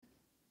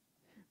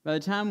By the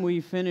time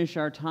we finish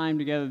our time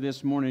together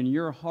this morning,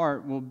 your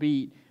heart will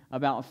beat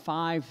about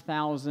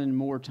 5,000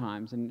 more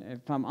times. And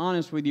if I'm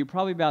honest with you,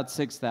 probably about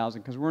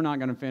 6,000, because we're not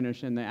going to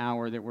finish in the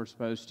hour that we're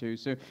supposed to.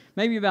 So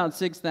maybe about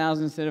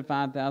 6,000 instead of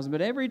 5,000.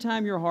 But every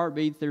time your heart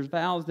beats, there's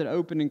valves that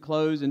open and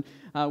close. And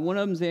one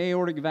of them's the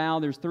aortic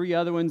valve. There's 3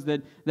 other ones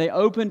that they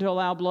open to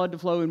allow blood to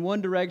flow in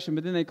one direction,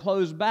 but then they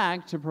close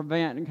back to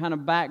prevent kind of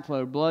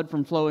backflow, blood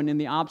from flowing in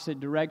the opposite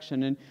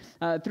direction.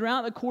 And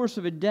throughout the course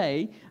of a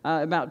day,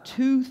 about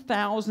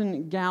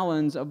 2,000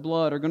 gallons of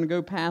blood are going to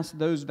go past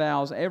those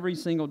valves every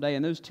single day.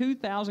 And those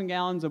 2,000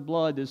 gallons of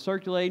blood that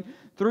circulate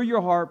through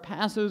your heart,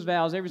 past those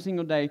valves every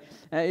single day,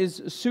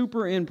 is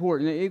super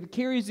important. It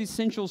carries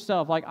essential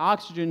stuff like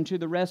oxygen to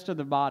the rest of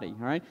the body,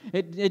 all right?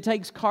 It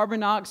takes carbon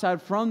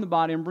dioxide from the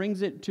body and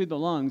brings it to the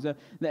lungs.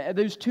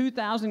 Those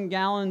 2,000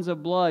 gallons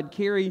of blood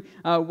carry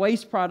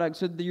waste products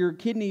so that your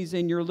kidneys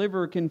and your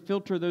liver can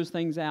filter those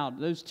things out.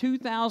 Those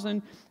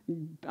 2,000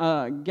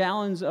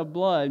 gallons of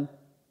blood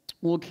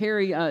will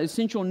carry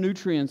essential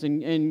nutrients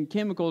and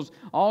chemicals,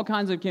 all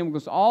kinds of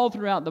chemicals, all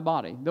throughout the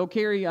body. They'll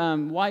carry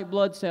white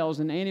blood cells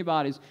and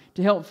antibodies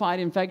to help fight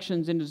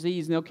infections and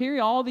disease. And they'll carry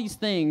all these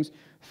things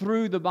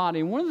through the body.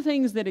 And one of the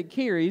things that it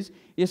carries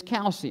is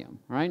calcium,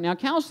 right? Now,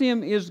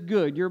 calcium is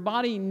good. Your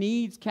body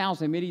needs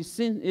calcium. It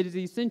is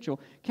essential.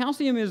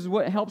 Calcium is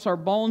what helps our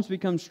bones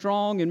become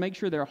strong and make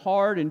sure they're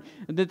hard and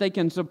that they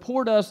can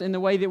support us in the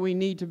way that we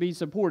need to be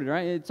supported,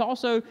 right? It's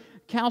also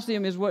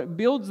calcium is what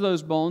builds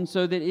those bones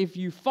so that if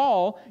you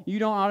fall, you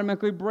don't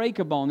automatically break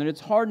a bone, that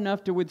it's hard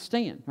enough to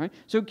withstand, right?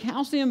 So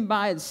calcium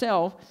by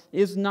itself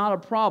is not a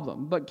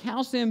problem, but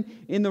calcium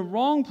in the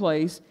wrong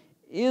place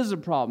is a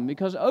problem,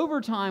 because over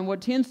time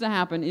what tends to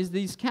happen is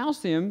this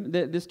calcium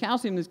that's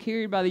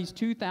carried by these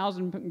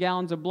 2,000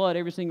 gallons of blood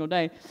every single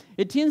day,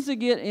 it tends to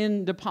get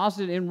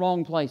deposited in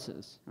wrong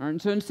places. All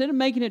right? So instead of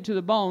making it to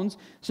the bones,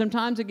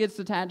 sometimes it gets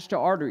attached to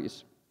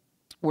arteries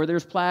where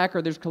there's plaque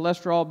or there's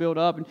cholesterol built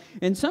up,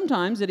 and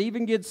sometimes it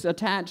even gets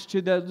attached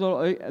to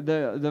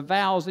the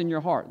valves in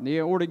your heart, the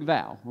aortic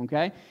valve,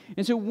 okay?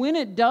 And so when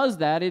it does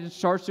that, it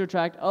starts to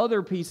attract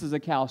other pieces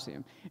of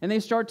calcium, and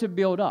they start to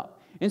build up.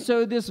 And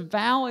so this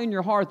valve in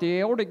your heart, the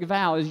aortic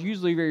valve, is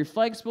usually very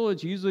flexible,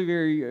 it's usually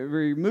very,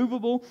 very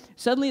movable.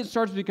 Suddenly it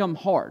starts to become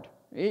hard.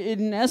 It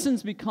in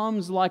essence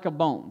becomes like a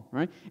bone,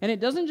 right? And it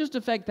doesn't just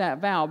affect that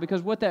valve,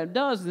 because what that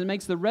does is it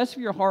makes the rest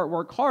of your heart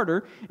work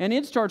harder, and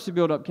it starts to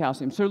build up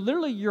calcium. So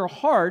literally your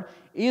heart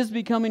is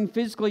becoming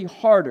physically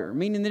harder,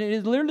 meaning that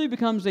it literally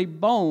becomes a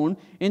bone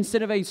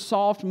instead of a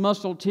soft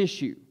muscle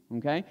tissue.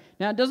 Okay?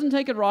 Now, it doesn't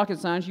take a rocket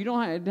science. You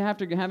don't have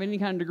to have any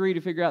kind of degree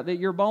to figure out that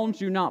your bones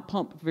do not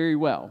pump very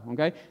well.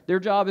 Okay? Their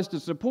job is to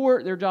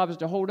support. Their job is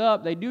to hold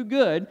up. They do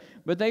good,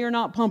 but they are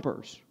not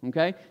pumpers.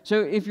 Okay?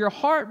 So if your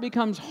heart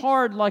becomes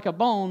hard like a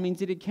bone, means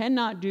that it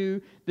cannot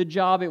do the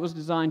job it was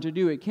designed to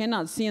do. It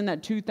cannot send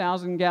that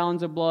 2,000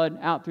 gallons of blood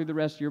out through the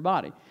rest of your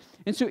body.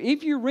 And so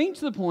if you reach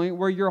the point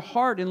where your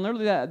heart, and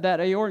literally that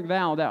aortic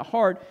valve, that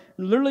heart,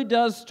 literally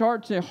does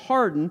start to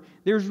harden,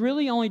 there's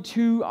really only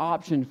 2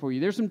 options for you.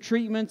 There's some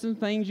treatments and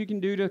things you can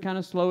do to kind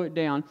of slow it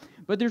down,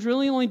 but there's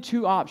really only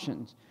 2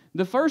 options.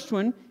 The first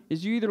one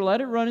is you either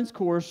let it run its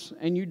course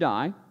and you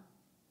die,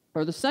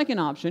 or the second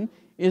option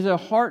is a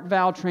heart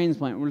valve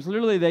transplant, which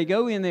literally they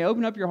go in, they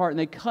open up your heart, and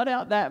they cut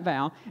out that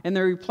valve, and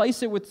they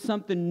replace it with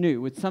something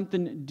new, with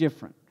something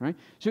different, right?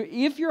 So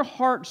if your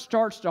heart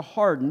starts to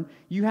harden,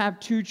 you have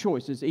 2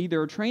 choices,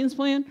 either a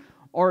transplant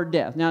or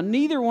death. Now,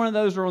 neither one of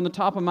those are on the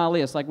top of my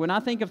list. Like, when I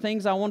think of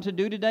things I want to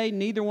do today,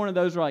 neither one of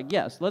those are like,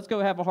 yes, let's go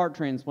have a heart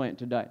transplant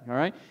today, all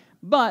right?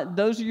 But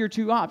those are your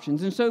 2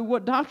 options. And so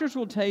what doctors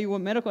will tell you,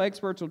 what medical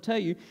experts will tell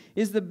you,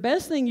 is the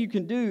best thing you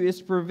can do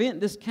is prevent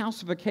this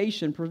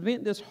calcification,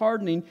 prevent this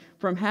hardening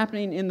from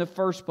happening in the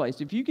first place.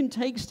 If you can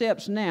take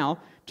steps now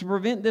to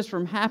prevent this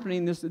from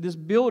happening, this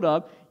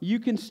buildup, you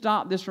can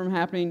stop this from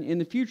happening in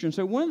the future. And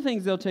so one of the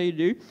things they'll tell you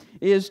to do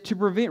is to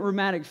prevent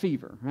rheumatic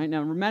fever. Right?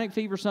 Now, rheumatic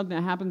fever is something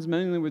that happens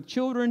mainly with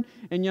children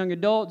and young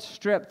adults.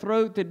 Strep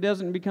throat that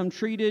doesn't become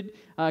treated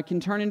can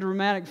turn into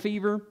rheumatic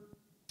fever.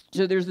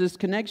 So there's this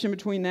connection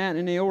between that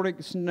and aortic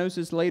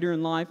stenosis later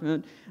in life.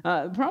 And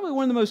probably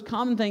one of the most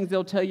common things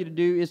they'll tell you to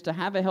do is to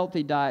have a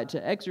healthy diet,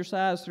 to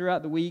exercise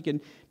throughout the week,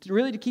 and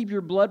to keep your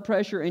blood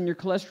pressure and your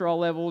cholesterol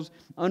levels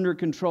under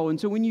control. And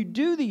so when you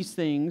do these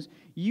things,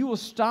 you will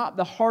stop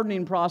the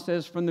hardening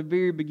process from the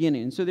very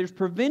beginning. And so there's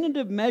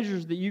preventative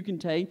measures that you can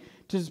take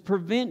to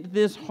prevent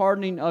this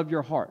hardening of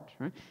your heart.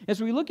 Right?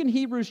 As we look in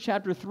Hebrews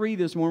chapter 3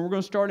 this morning, we're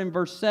going to start in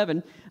verse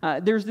 7.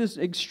 There's this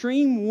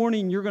extreme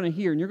warning you're going to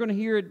hear, and you're going to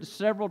hear it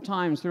several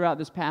times throughout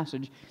this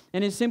passage.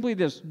 And it's simply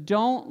this: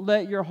 don't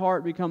let your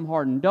heart become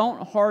hardened.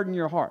 Don't harden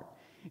your heart.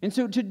 And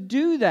so to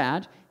do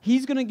that,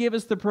 he's going to give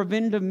us the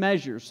preventative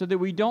measures so that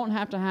we don't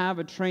have to have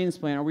a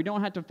transplant or we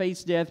don't have to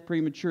face death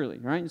prematurely,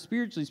 right? And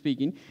spiritually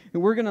speaking,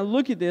 and we're going to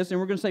look at this and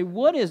we're going to say,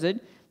 what is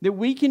it that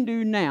we can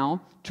do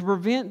now to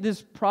prevent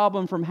this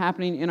problem from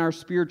happening in our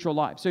spiritual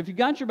life? So if you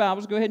got your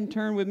Bibles, go ahead and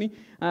turn with me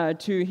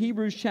to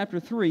Hebrews chapter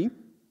 3.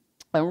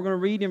 And we're going to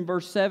read in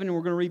verse 7, and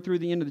we're going to read through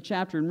the end of the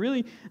chapter. And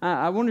really,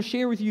 I want to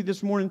share with you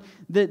this morning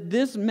that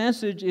this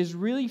message is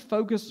really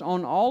focused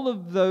on all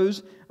of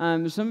those,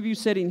 some of you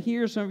sitting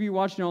here, some of you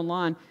watching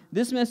online.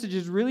 This message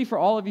is really for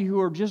all of you who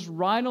are just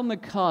right on the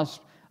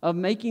cusp of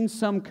making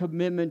some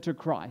commitment to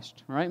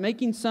Christ, all right?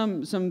 Making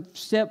some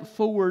step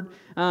forward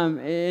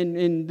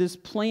in this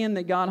plan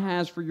that God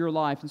has for your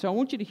life. And so I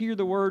want you to hear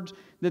the words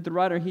that the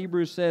writer of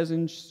Hebrews says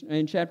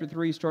in chapter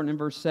 3, starting in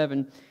verse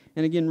 7.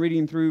 And again,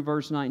 reading through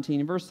verse 19.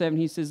 In verse 7,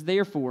 he says,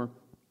 "Therefore,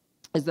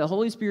 as the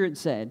Holy Spirit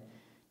said,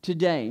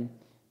 today,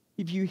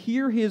 if you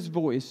hear His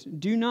voice,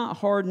 do not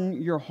harden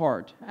your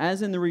heart,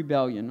 as in the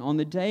rebellion, on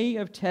the day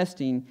of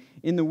testing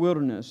in the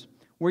wilderness,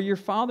 where your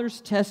fathers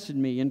tested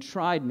me and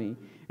tried me,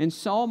 and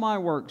saw my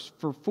works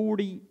for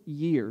 40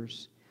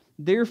 years.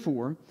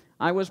 Therefore,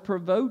 I was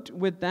provoked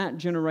with that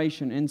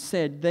generation, and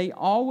said, they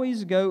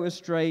always go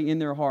astray in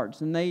their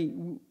hearts, and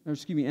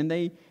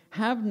they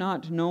have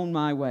not known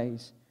my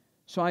ways.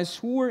 So I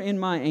swore in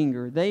my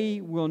anger,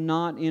 they will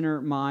not enter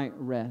my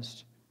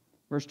rest."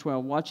 Verse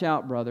 12, "Watch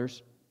out,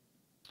 brothers,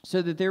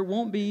 so that there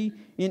won't be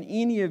in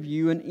any of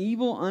you an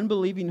evil,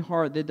 unbelieving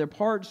heart that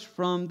departs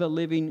from the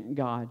living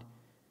God.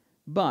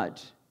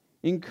 But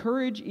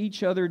encourage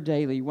each other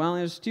daily while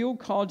it is still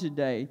called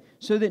today,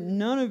 so that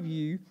none of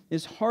you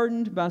is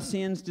hardened by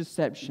sin's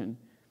deception.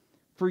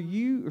 For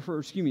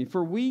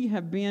we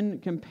have been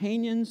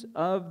companions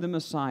of the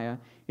Messiah,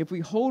 if we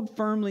hold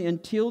firmly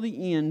until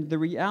the end the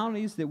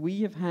realities that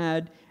we have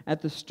had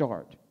at the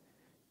start.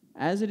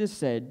 As it is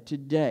said,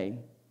 today,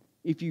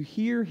 if you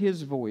hear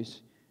His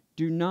voice,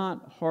 do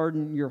not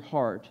harden your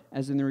heart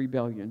as in the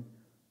rebellion.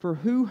 For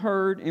who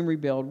heard and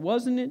rebelled?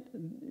 Wasn't it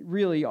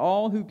really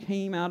all who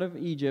came out of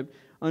Egypt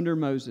under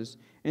Moses?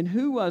 And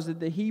who was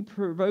it that he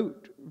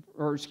provoked,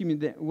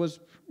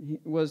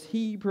 was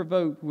he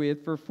provoked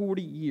with for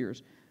 40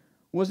 years?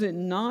 Was it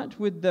not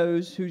with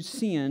those who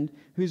sinned,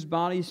 whose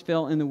bodies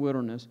fell in the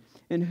wilderness?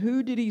 And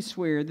who did He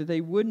swear that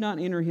they would not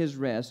enter His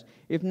rest,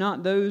 if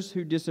not those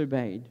who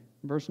disobeyed?"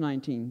 Verse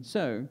 19,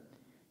 "So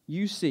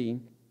you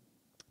see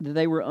that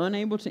they were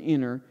unable to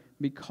enter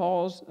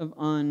because of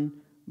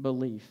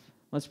unbelief."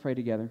 Let's pray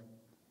together.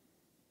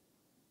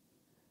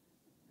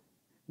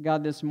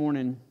 God, this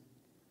morning,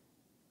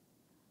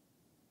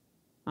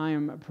 I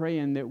am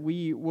praying that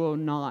we will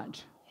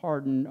not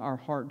harden our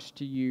hearts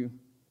to You.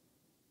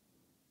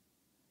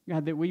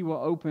 God, that we will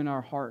open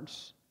our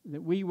hearts,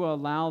 that we will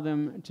allow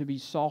them to be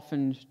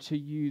softened to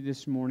You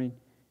this morning.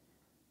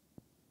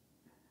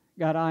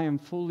 God, I am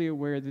fully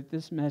aware that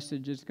this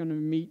message is going to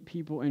meet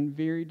people in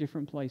very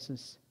different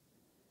places.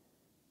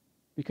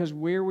 Because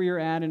where we are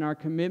at in our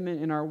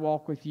commitment and our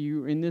walk with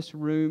You in this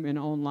room and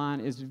online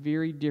is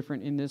very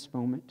different in this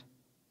moment.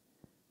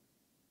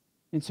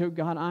 And so,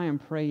 God, I am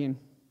praying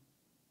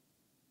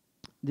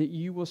that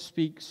You will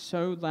speak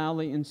so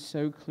loudly and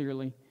so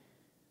clearly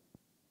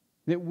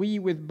that we,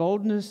 with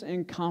boldness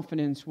and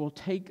confidence, will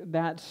take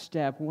that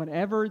step,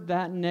 whatever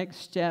that next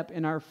step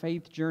in our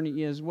faith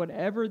journey is,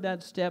 whatever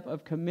that step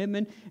of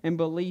commitment and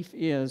belief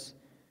is.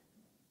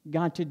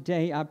 God,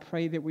 today I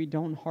pray that we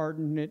don't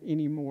harden it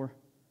anymore.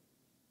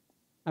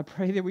 I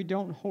pray that we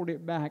don't hold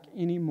it back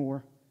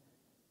anymore.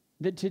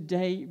 That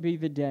today be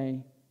the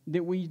day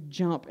that we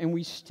jump and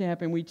we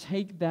step and we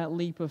take that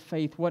leap of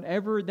faith,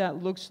 whatever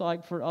that looks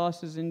like for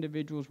us as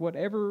individuals,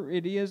 whatever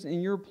it is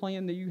in Your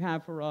plan that You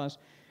have for us.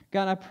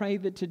 God, I pray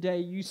that today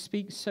You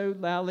speak so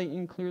loudly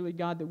and clearly,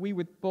 God, that we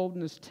with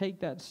boldness take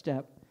that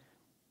step.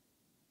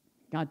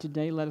 God,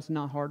 today let us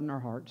not harden our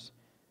hearts,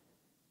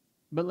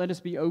 but let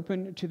us be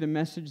open to the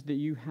message that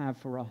You have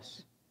for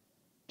us.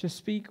 To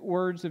speak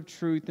words of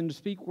truth and to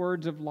speak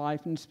words of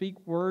life and speak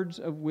words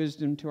of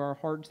wisdom to our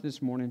hearts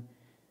this morning.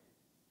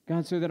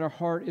 God, so that our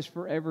heart is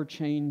forever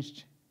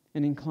changed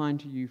and inclined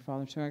to You,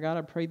 Father. So, God,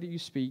 I pray that You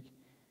speak.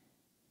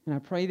 And I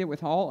pray that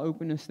with all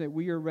openness that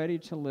we are ready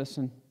to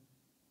listen.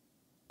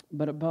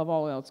 But above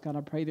all else, God,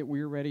 I pray that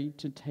we are ready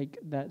to take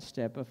that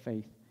step of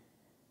faith.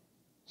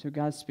 So,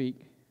 God,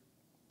 speak.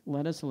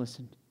 Let us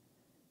listen.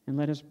 And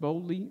let us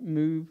boldly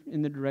move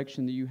in the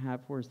direction that You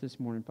have for us this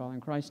morning, Father.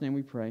 In Christ's name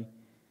we pray.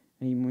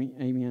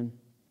 Amen.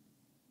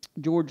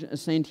 George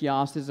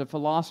Santias is a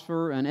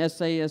philosopher, an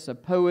essayist, a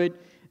poet,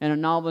 and a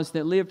novelist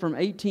that lived from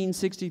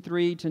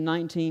 1863 to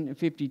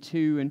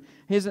 1952. And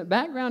his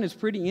background is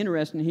pretty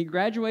interesting. He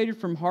graduated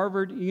from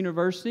Harvard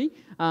University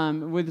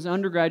with his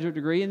undergraduate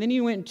degree, and then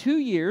he went 2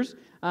 years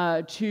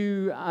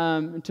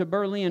to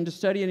Berlin to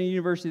study at a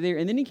university there.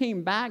 And then he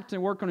came back to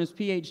work on his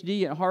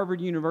PhD at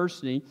Harvard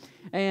University.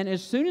 And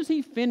as soon as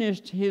he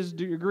finished his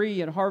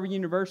degree at Harvard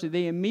University,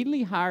 they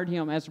immediately hired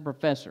him as a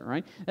professor,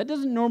 right? That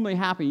doesn't normally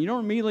happen. You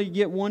don't immediately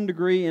get one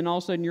degree and all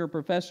of a sudden you're a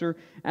professor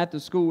at the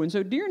school. And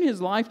so during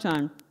his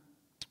lifetime,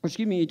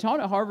 he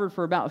taught at Harvard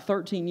for about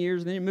 13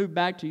 years, then he moved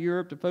back to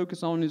Europe to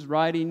focus on his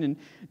writing. And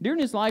during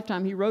his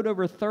lifetime, he wrote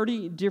over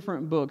 30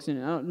 different books in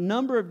a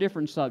number of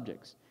different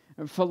subjects.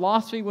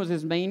 Philosophy was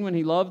his main one.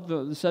 He loved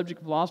the subject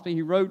of philosophy.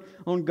 He wrote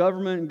on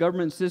government and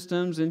government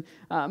systems. And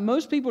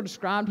most people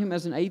described him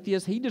as an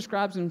atheist. He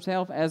describes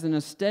himself as an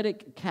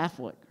aesthetic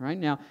Catholic. Right?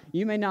 Now,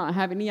 you may not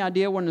have any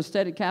idea what an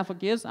aesthetic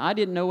Catholic is. I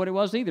didn't know what it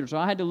was either, so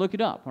I had to look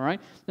it up. All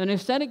right? An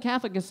aesthetic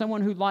Catholic is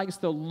someone who likes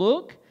the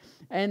look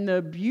and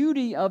the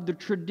beauty of the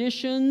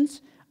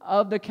traditions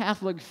of the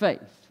Catholic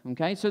faith.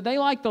 Okay, so they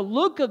like the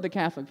look of the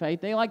Catholic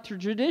faith. They like the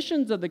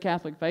traditions of the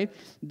Catholic faith.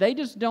 They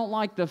just don't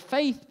like the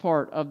faith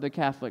part of the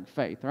Catholic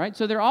faith, right?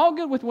 So they're all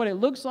good with what it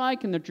looks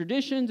like and the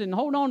traditions and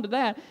hold on to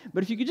that.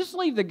 But if you could just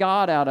leave the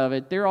God out of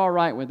it, they're all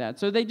right with that.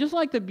 So they just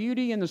like the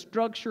beauty and the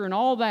structure and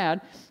all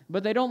that,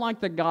 but they don't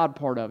like the God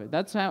part of it.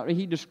 That's how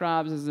he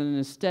describes as an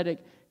aesthetic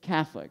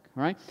Catholic,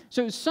 right?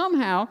 So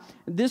somehow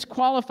this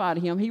qualified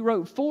him. He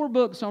wrote 4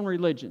 books on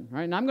religion,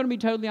 right? And I'm going to be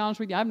totally honest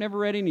with you, I've never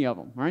read any of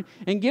them, right?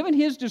 And given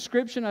his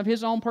description of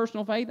his own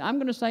personal faith, I'm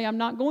going to say I'm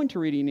not going to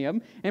read any of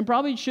them, and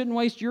probably shouldn't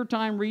waste your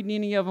time reading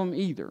any of them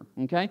either,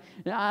 okay?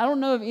 Now, I don't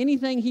know of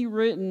anything he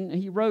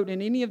wrote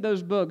in any of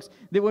those books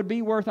that would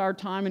be worth our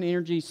time and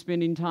energy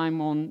spending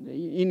time on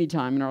any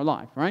time in our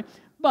life, right?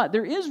 But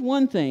there is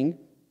one thing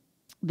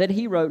that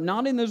he wrote,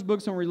 not in those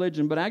books on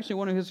religion, but actually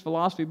one of his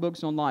philosophy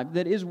books on life,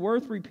 that is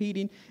worth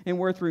repeating and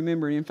worth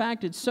remembering. In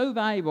fact, it's so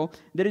valuable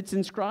that it's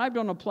inscribed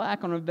on a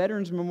plaque on a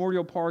Veterans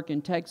Memorial Park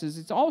in Texas.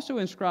 It's also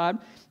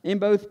inscribed in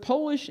both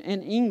Polish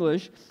and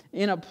English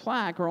in a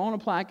plaque, or on a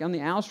plaque on the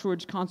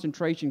Auschwitz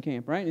concentration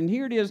camp, right? And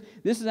here it is.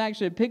 This is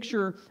actually a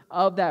picture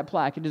of that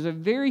plaque. It is a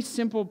very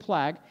simple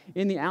plaque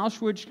in the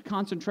Auschwitz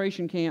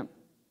concentration camp.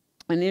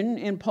 And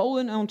in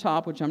Poland on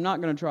top, which I'm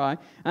not going to try,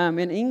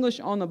 in English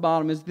on the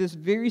bottom is this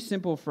very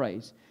simple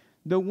phrase: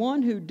 "The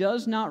one who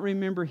does not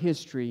remember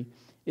history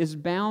is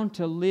bound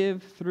to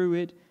live through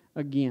it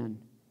again."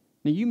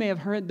 Now, you may have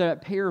heard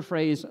that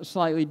paraphrase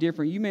slightly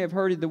different. You may have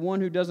heard it, "The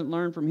one who doesn't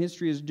learn from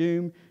history is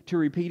doomed to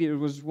repeat it." It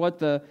was what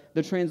the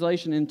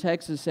translation in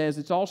Texas says.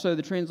 It's also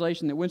the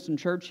translation that Winston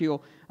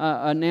Churchill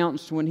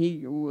announced when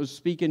he was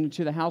speaking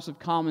to the House of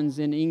Commons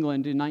in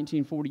England in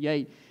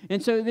 1948.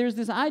 And so there's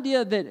this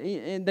idea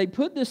that they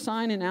put this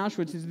sign in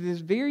Auschwitz as this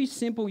very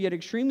simple yet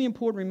extremely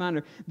important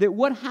reminder that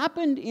what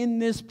happened in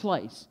this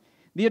place,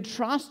 the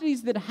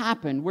atrocities that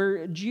happened,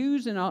 where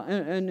Jews and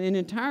an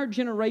entire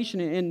generation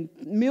and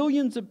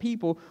millions of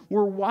people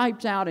were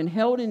wiped out and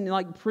held in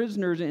like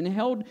prisoners and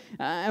held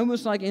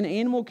almost like in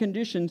animal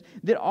conditions,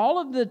 that all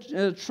of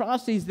the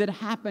atrocities that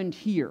happened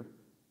here,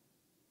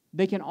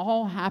 they can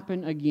all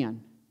happen again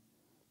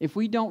if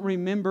we don't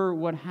remember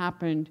what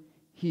happened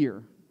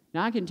here.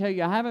 Now, I can tell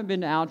you, I haven't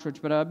been to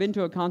Auschwitz, but I've been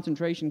to a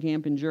concentration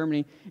camp in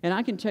Germany, and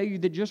I can tell you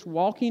that just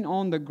walking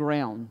on the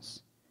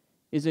grounds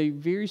is a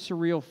very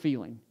surreal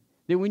feeling.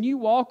 That when you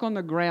walk on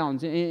the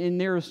grounds,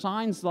 and there are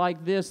signs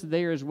like this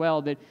there as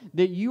well, that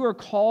you are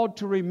called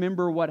to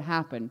remember what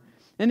happened.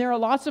 And there are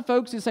lots of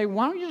folks that say,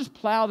 why don't you just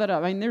plow that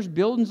up? I mean, there's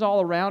buildings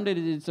all around it.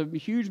 It's a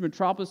huge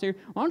metropolis here.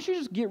 Why don't you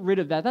just get rid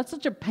of that? That's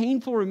such a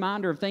painful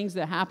reminder of things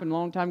that happened a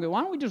long time ago.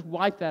 Why don't we just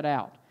wipe that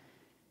out?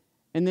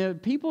 And the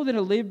people that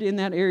have lived in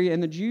that area,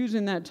 and the Jews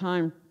in that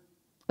time,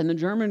 and the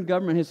German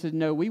government has said,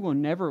 no, we will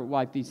never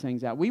wipe these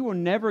things out. We will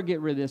never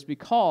get rid of this,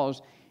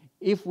 because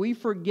if we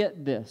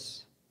forget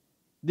this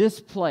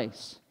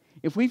place,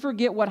 if we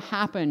forget what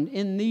happened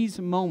in these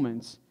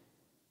moments,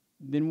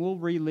 then we'll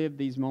relive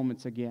these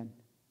moments again.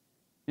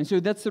 And so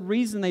that's the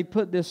reason they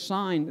put this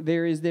sign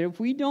there, is that if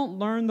we don't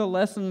learn the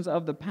lessons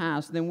of the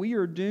past, then we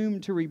are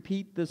doomed to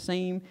repeat the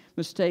same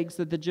mistakes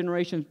that the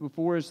generations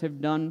before us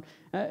have done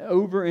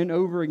over and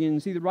over again.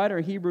 See, the writer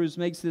of Hebrews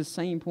makes this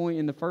same point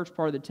in the first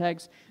part of the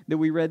text that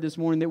we read this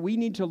morning, that we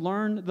need to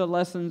learn the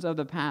lessons of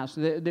the past.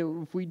 That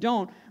if we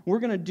don't, we're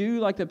going to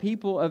do like the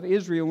people of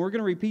Israel, and we're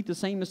going to repeat the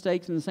same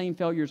mistakes and the same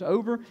failures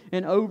over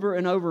and over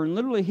and over. And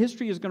literally,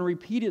 history is going to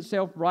repeat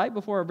itself right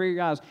before our very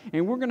eyes,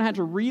 and we're going to have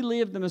to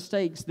relive the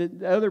mistakes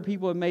that other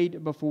people have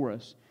made before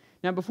us.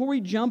 Now, before we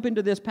jump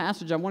into this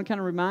passage, I want to kind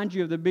of remind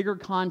you of the bigger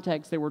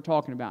context that we're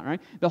talking about, right?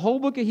 The whole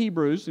book of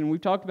Hebrews, and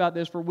we've talked about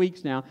this for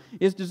weeks now,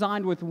 is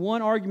designed with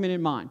one argument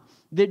in mind: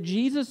 that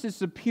Jesus is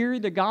superior,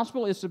 the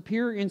gospel is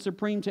superior and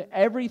supreme to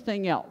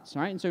everything else,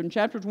 right? And so in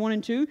chapters 1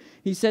 and 2,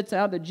 he sets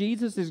out that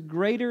Jesus is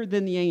greater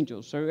than the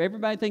angels. So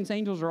everybody thinks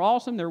angels are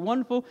awesome, they're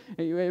wonderful,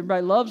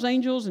 everybody loves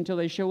angels until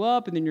they show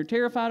up, and then you're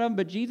terrified of them,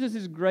 but Jesus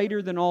is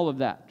greater than all of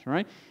that,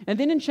 right? And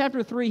then in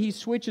chapter 3, he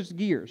switches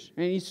gears,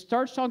 and he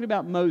starts talking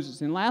about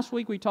Moses. And last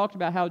week we talked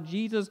about how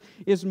Jesus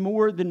is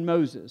more than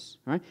Moses,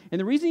 right?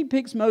 And the reason he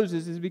picks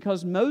Moses is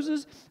because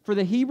Moses, for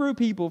the Hebrew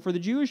people, for the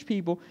Jewish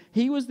people,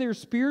 he was their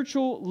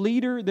spiritual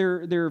leader,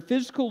 their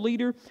physical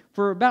leader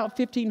for about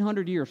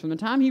 1,500 years. From the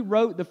time he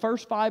wrote the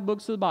first 5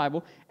 books of the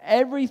Bible,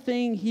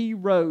 everything he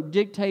wrote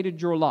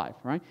dictated your life,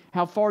 right?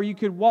 How far you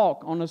could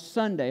walk on a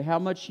Sunday, how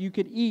much you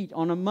could eat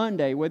on a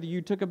Monday, whether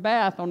you took a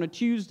bath on a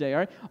Tuesday,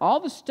 right? All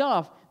the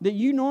stuff that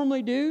you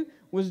normally do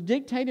was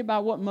dictated by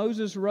what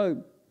Moses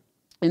wrote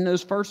in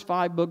those first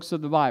 5 books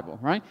of the Bible,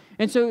 right?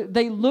 And so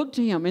they look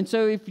to him. And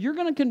so if you're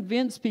going to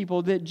convince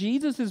people that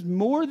Jesus is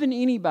more than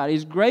anybody,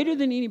 is greater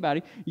than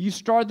anybody, you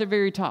start at the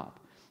very top.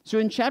 So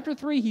in chapter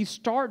 3, he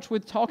starts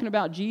with talking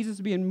about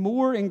Jesus being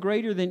more and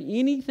greater than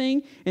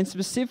anything, and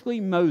specifically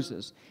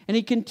Moses. And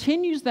he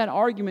continues that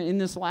argument in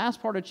this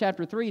last part of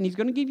chapter 3, and he's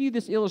going to give you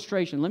this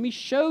illustration. Let me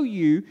show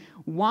you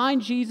why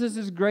Jesus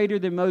is greater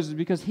than Moses,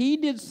 because he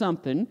did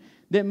something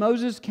that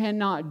Moses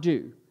cannot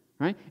do.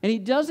 Right? And he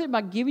does it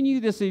by giving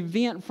you this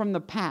event from the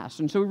past.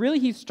 And so really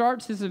he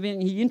starts this event,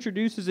 and he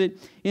introduces it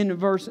in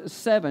verse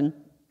 7.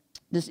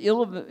 This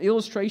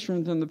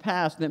illustration from the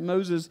past that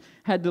Moses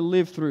had to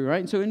live through,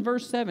 right? And so in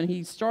verse 7,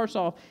 he starts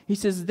off, he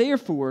says,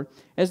 "Therefore,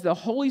 as the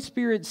Holy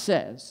Spirit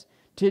says,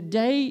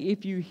 today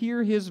if you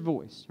hear his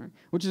voice," right?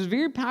 Which is a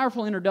very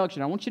powerful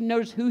introduction. I want you to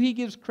notice who he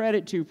gives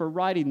credit to for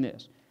writing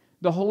this.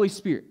 The Holy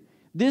Spirit.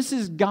 This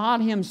is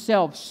God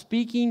himself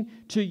speaking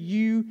to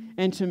you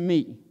and to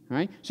me.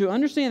 Right? So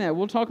understand that.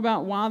 We'll talk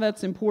about why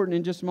that's important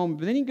in just a moment.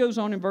 But then he goes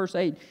on in verse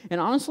 8. And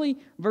honestly,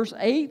 verse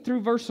 8 through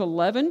verse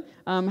 11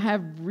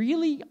 have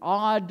really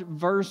odd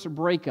verse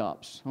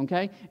breakups.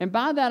 Okay? And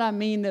by that I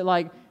mean that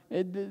like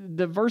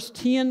the verse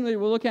 10 that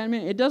we'll look at in a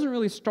minute, it doesn't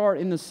really start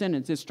in the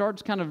sentence. It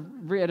starts kind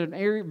of at a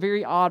very,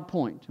 very odd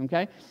point.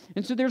 Okay?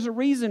 And so there's a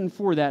reason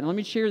for that. And let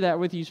me share that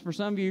with you. For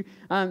some of you,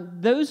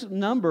 those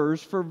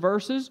numbers for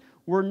verses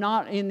were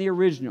not in the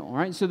original,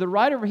 right? So the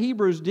writer of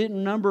Hebrews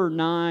didn't number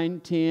 9,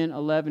 10,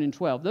 11, and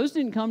 12. Those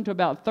didn't come to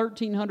about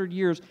 1,300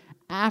 years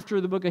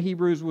after the book of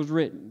Hebrews was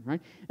written,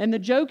 right? And the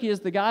joke is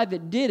the guy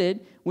that did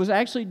it was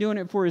actually doing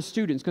it for his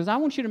students. Because I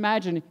want you to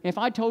imagine if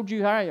I told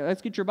you, all right,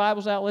 let's get your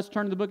Bibles out, let's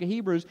turn to the book of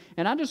Hebrews,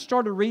 and I just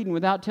started reading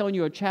without telling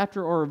you a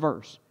chapter or a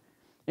verse.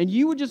 And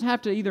you would just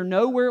have to either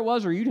know where it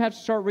was, or you'd have to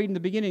start reading the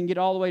beginning and get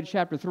all the way to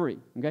chapter 3.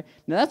 Okay?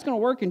 Now that's going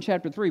to work in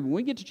chapter 3. When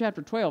we get to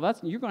chapter 12,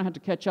 you're going to have to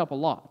catch up a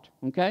lot.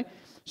 Okay?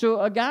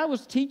 So a guy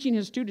was teaching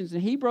his students,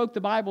 and he broke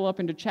the Bible up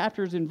into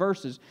chapters and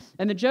verses.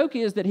 And the joke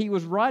is that he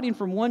was riding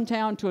from one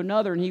town to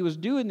another, and he was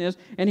doing this,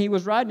 and he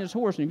was riding his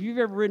horse. And if you've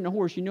ever ridden a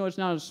horse, you know it's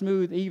not a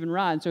smooth, even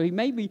ride. So he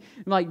maybe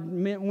like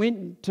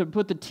went to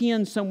put the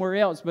 10 somewhere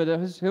else, but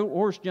his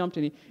horse jumped,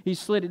 and he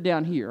slid it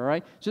down here. All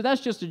right? So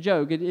that's just a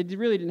joke. It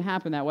really didn't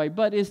happen that way.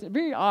 But it's a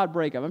very odd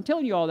breakup. I'm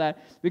telling you all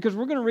that because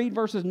we're going to read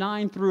verses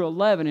 9 through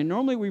 11, and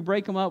normally we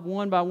break them up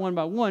one by one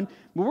by one,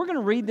 but we're going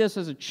to read this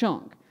as a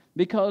chunk.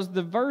 Because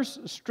the verse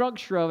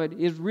structure of it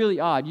is really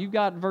odd. You've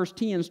got verse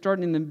 10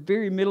 starting in the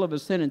very middle of a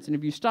sentence, and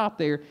if you stop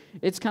there,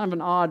 it's kind of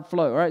an odd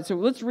flow. All right, so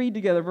let's read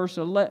together verse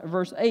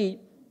 8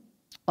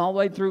 all the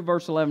way through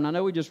verse 11. I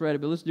know we just read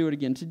it, but let's do it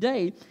again.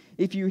 "Today,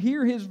 if you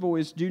hear his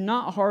voice, do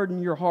not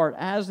harden your heart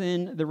as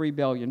in the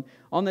rebellion,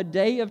 on the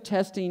day of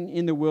testing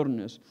in the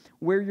wilderness,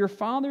 where your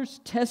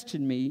fathers tested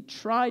me,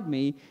 tried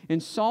me,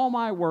 and saw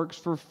my works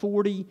for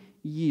 40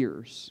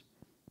 years.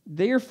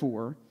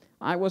 Therefore,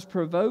 I was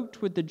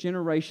provoked with the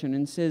generation,"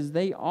 and says,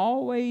 "they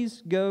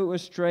always go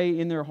astray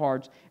in their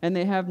hearts, and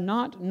they have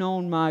not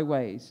known my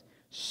ways.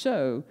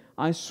 So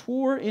I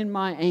swore in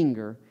my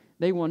anger,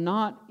 they will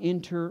not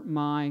enter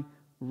my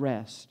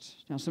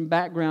rest." Now, some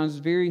background is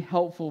very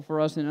helpful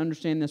for us in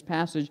understanding this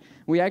passage.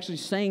 We actually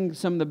sang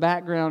some of the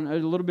background, a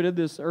little bit of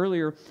this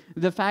earlier.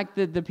 The fact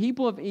that the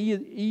people of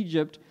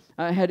Egypt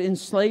had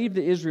enslaved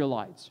the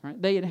Israelites. Right?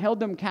 They had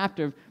held them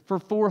captive for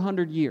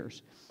 400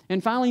 years.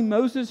 And finally,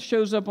 Moses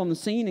shows up on the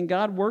scene, and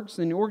God works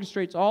and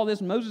orchestrates all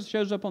this. Moses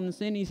shows up on the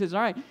scene, and he says,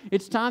 all right,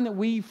 it's time that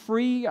we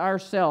free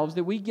ourselves,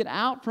 that we get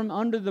out from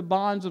under the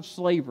bonds of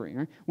slavery.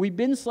 Right? We've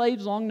been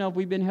slaves long enough.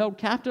 We've been held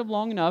captive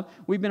long enough.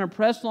 We've been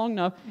oppressed long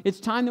enough. It's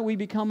time that we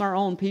become our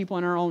own people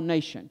and our own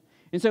nation.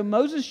 And so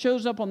Moses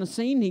shows up on the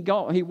scene.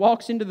 He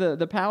walks into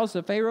the palace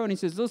of Pharaoh, and he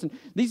says, listen,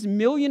 these 1.5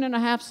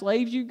 million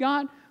slaves you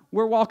got,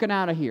 we're walking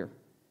out of here.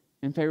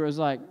 And Pharaoh's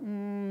like,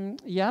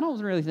 yeah, I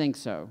don't really think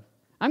so.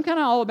 I'm kind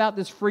of all about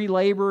this free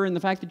labor and the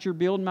fact that you're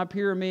building my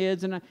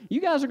pyramids, and you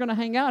guys are going to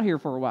hang out here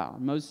for a while.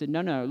 And Moses said,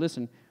 no,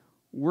 listen,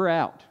 we're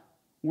out.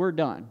 We're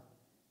done.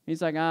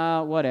 He's like,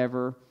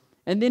 whatever.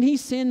 And then he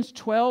sends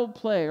 10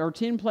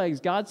 plagues.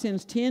 God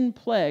sends 10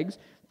 plagues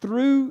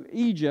through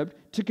Egypt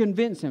to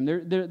convince him.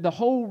 The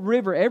whole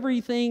river,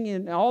 everything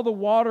and all the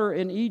water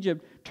in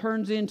Egypt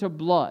turns into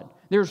blood.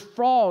 There's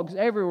frogs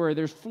everywhere.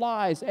 There's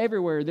flies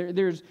everywhere.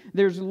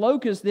 There's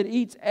locusts that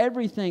eats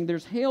everything.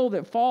 There's hail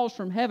that falls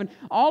from heaven.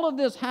 All of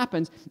this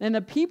happens, and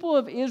the people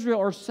of Israel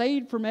are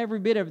saved from every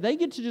bit of it. They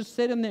get to just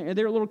sit in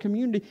their little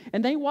community,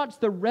 and they watch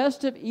the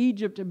rest of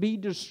Egypt be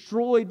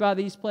destroyed by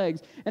these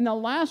plagues. And the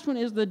last one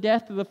is the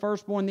death of the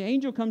firstborn. The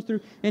angel comes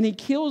through, and he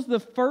kills the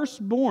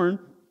firstborn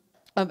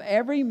of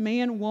every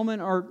man, woman,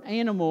 or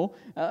animal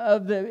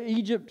of the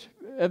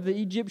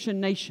Egyptian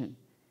nation.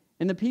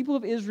 And the people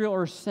of Israel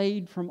are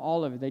saved from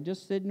all of it. They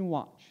just sit and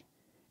watch.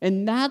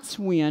 And that's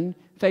when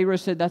Pharaoh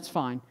said, that's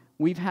fine.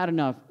 We've had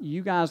enough.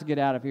 You guys get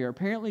out of here.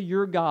 Apparently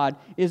your God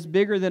is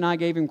bigger than I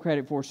gave him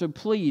credit for. So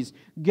please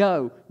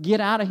go. Get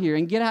out of here.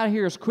 And get out of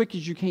here as quick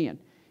as you can.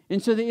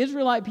 And so the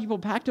Israelite people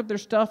packed up their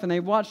stuff, and they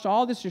watched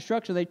all this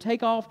destruction. They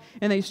take off,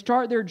 and they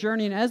start their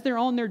journey. And as they're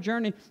on their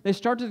journey, they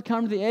start to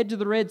come to the edge of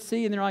the Red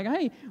Sea, and they're like,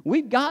 hey,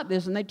 we've got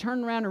this. And they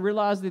turn around and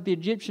realize that the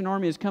Egyptian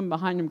army is coming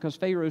behind them because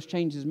Pharaoh's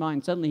changed his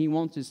mind. Suddenly he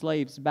wants his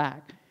slaves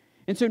back.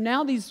 And so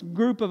now these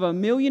group of 1.5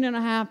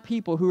 million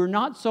people who are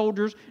not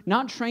soldiers,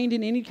 not trained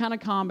in any kind of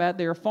combat,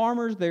 they're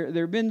farmers,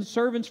 they've been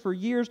servants for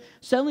years,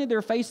 suddenly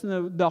they're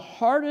facing the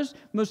hardest,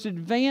 most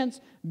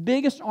advanced,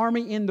 biggest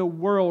army in the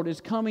world is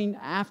coming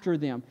after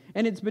them.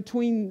 And it's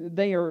between,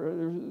 they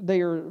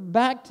are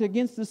backed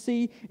against the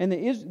sea, and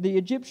the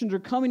Egyptians are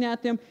coming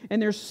at them,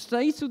 and they're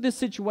faced with this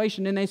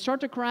situation, and they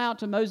start to cry out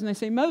to Moses, and they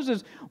say,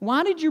 Moses,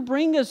 why did you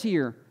bring us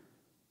here?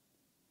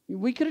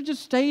 We could have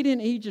just stayed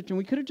in Egypt and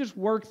we could have just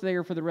worked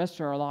there for the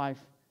rest of our life.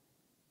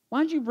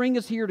 Why did you bring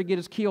us here to get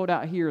us killed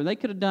out here? They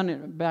could have done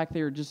it back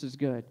there just as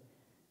good.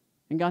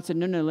 And God said,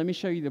 no, let me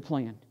show you the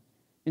plan.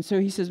 And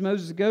so he says,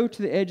 Moses, go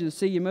to the edge of the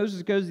sea. And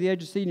Moses goes to the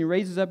edge of the sea and he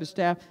raises up his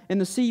staff.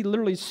 And the sea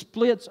literally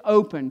splits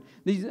open.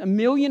 These 1.5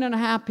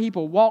 million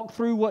people walk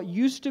through what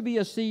used to be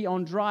a sea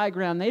on dry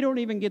ground. They don't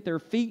even get their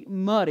feet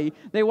muddy.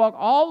 They walk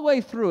all the way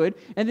through it.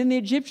 And then the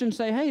Egyptians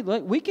say, hey,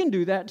 look, we can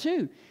do that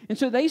too. And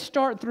so they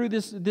start through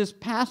this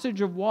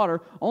passage of water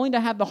only to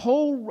have the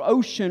whole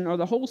ocean or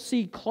the whole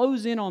sea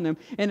close in on them.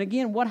 And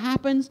again, what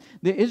happens?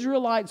 The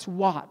Israelites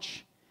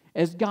watch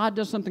as God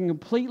does something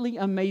completely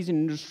amazing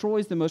and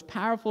destroys the most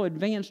powerful,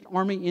 advanced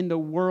army in the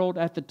world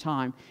at the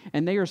time.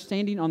 And they are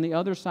standing on the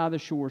other side of the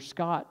shore,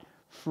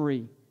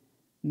 scot-free.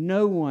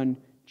 No one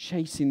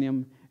chasing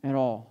them at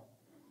all.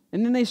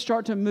 And then they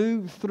start to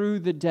move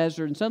through the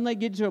desert. And suddenly they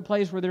get to a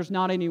place where there's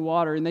not any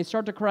water. And they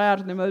start to cry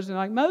out to Moses, and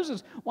like,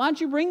 Moses, why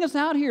don't you bring us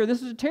out here?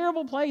 This is a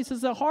terrible place. This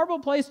is a horrible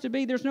place to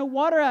be. There's no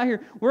water out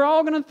here. We're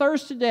all going to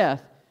thirst to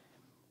death.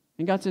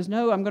 And God says,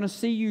 no, I'm going to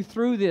see you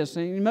through this.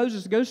 And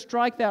Moses, go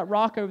strike that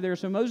rock over there.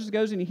 So Moses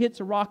goes and he hits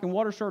a rock and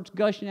water starts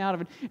gushing out of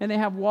it. And they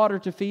have water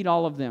to feed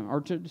all of them or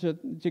to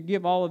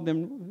give all of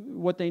them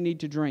what they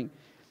need to drink.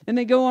 And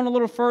they go on a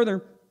little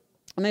further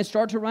and they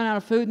start to run out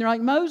of food. And they're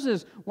like,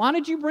 Moses, why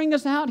did you bring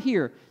us out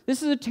here?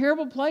 This is a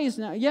terrible place.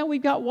 Now, yeah,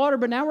 we've got water,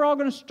 but now we're all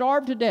going to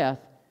starve to death.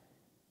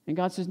 And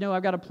God says, no,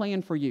 I've got a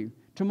plan for you.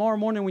 Tomorrow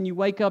morning when you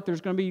wake up,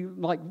 there's going to be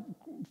like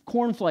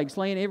cornflakes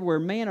laying everywhere,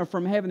 manna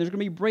from heaven. There's going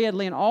to be bread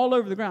laying all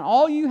over the ground.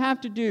 All you have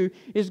to do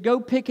is go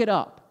pick it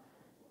up.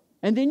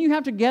 And then you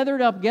have to gather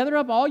it up. Gather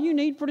up all you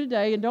need for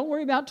today, and don't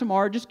worry about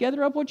tomorrow. Just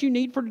gather up what you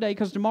need for today,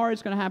 because tomorrow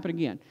it's going to happen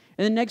again.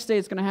 And the next day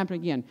it's going to happen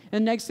again.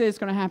 And the next day it's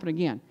going to happen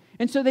again.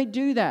 And so they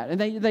do that. And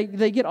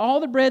they get all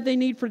the bread they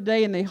need for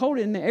today, and they hold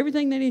it, and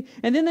everything they need.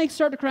 And then they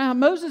start to cry out,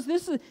 Moses,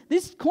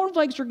 these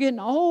cornflakes are getting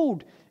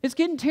old. It's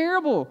getting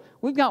terrible.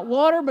 We've got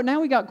water, but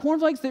now we got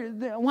cornflakes.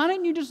 Why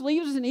didn't you just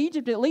leave us in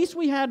Egypt? At least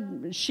we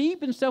had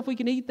sheep and stuff we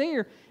can eat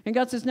there. And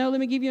God says, no, let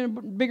me give you a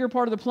bigger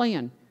part of the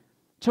plan.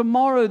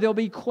 Tomorrow there'll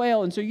be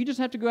quail, and so you just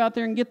have to go out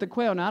there and get the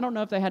quail. Now, I don't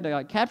know if they had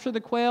to capture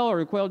the quail, or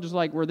the quail just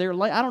were there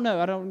late. I don't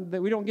know.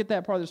 We don't get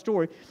that part of the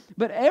story.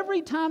 But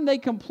every time they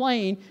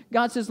complain,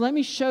 God says, let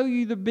me show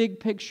you the big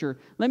picture.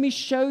 Let me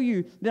show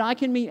you that I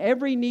can meet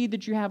every need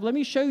that you have. Let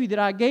me show you that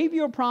I gave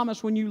you a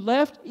promise when you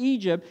left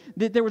Egypt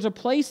that there was a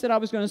place that I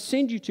was going to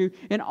send you to,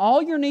 and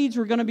all your needs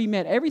were going to be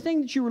met.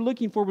 Everything that you were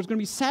looking for was going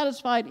to be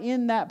satisfied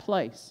in that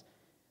place.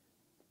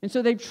 And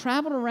so they've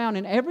traveled around,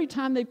 and every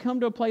time they've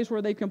come to a place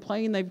where they've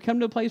complained, they've come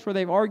to a place where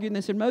they've argued, and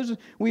they said, Moses,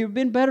 we have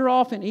been better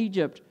off in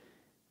Egypt.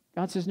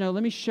 God says, no,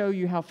 let me show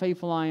you how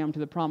faithful I am to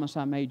the promise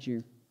I made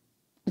you.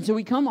 And so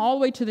we come all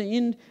the way to the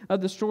end of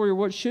the story, or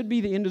what should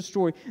be the end of the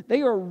story.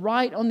 They are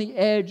right on the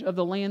edge of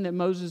the land that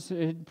Moses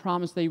had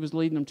promised that he was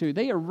leading them to.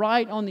 They are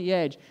right on the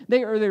edge.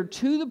 They are there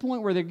to the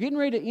point where they're getting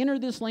ready to enter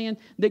this land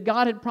that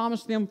God had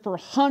promised them for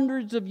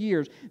hundreds of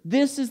years.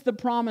 This is the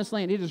promised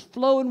land. It is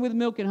flowing with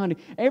milk and honey.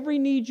 Every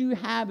need you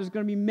have is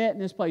going to be met in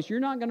this place. You're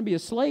not going to be a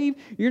slave.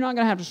 You're not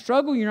going to have to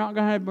struggle. You're not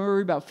going to have to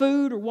worry about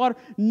food or water.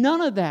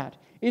 None of that.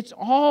 It's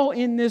all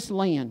in this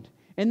land.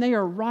 And they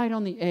are right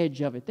on the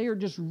edge of it. They are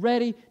just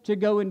ready to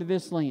go into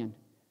this land.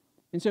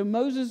 And so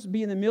Moses,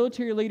 being the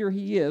military leader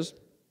he is,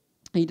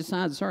 he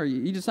decides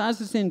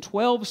to send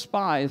 12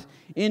 spies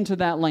into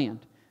that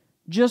land.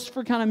 Just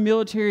for kind of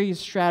military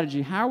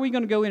strategy. How are we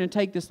going to go in and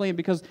take this land?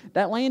 Because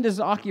that land is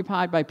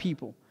occupied by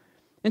people.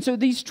 And so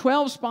these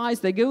 12 spies,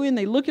 they go in,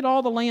 they look at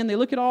all the land, they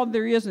look at all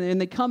there is, and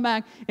they come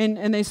back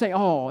and they say,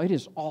 oh, it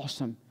is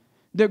awesome.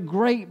 The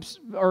grapes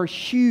are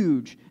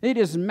huge. It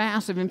is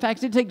massive. In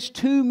fact, it takes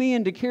 2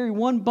 men to carry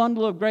 1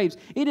 bundle of grapes.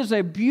 It is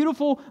a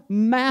beautiful,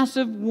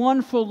 massive,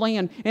 wonderful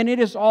land, and it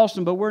is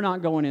awesome, but we're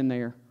not going in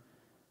there.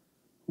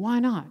 Why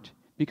not?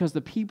 Because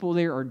the people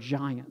there are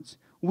giants.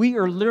 We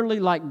are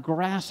literally like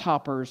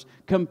grasshoppers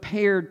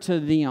compared to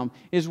them,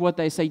 is what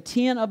they say.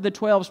 10 of the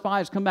 12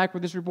 spies come back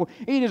with this report.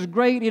 It is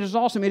great. It is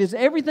awesome. It is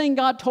everything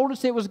God told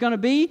us it was going to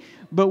be,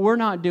 but we're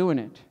not doing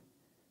it.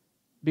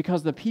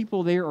 Because the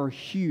people there are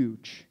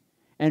huge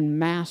and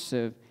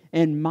massive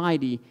and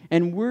mighty,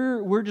 and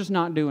we're just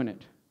not doing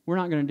it. We're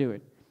not going to do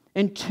it.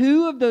 And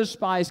 2 of those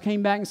spies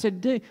came back and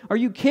said, are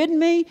you kidding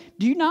me?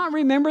 Do you not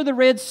remember the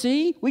Red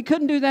Sea? We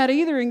couldn't do that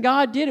either, and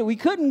God did it. We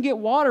couldn't get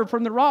water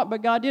from the rock,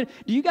 but God did it.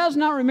 Do you guys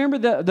not remember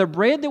the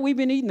bread that we've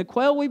been eating, the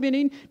quail we've been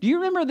eating? Do you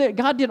remember that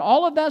God did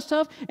all of that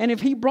stuff? And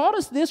if He brought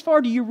us this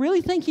far, do you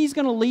really think He's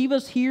going to leave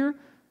us here?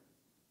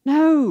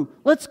 No,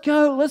 let's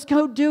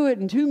go do it.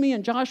 And 2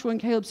 men, Joshua and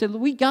Caleb, said,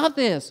 we got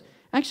this.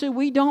 Actually,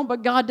 we don't,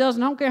 but God does.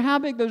 And I don't care how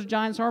big those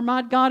giants are.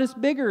 My God is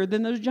bigger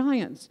than those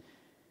giants.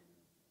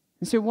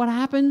 And so what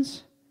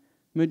happens?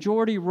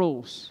 Majority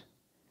rules.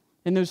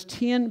 And those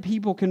 10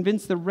 people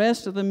convince the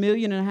rest of the 1.5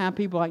 million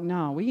people, like,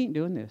 no, we ain't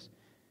doing this.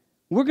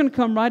 We're going to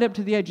come right up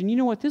to the edge. And you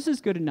know what? This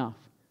is good enough.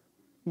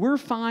 We're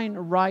fine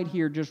right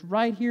here, just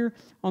right here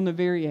on the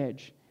very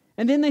edge.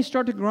 And then they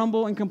start to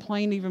grumble and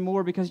complain even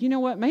more because, you know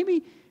what?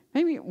 Maybe,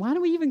 why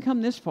do we even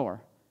come this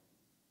far?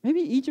 Maybe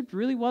Egypt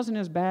really wasn't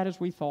as bad as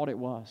we thought it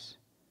was.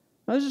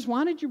 Moses,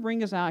 why did you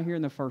bring us out here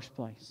in the first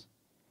place?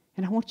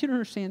 And I want you to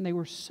understand they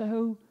were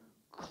so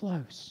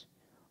close.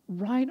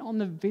 Right on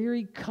the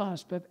very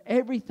cusp of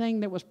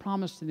everything that was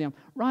promised to them.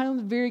 Right on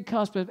the very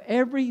cusp of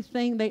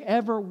everything they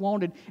ever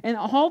wanted. And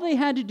all they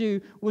had to do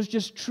was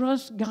just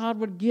trust God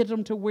would get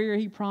them to where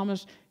He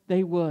promised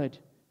they would.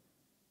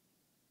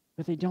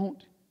 But they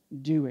don't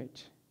do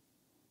it.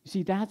 You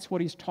see, that's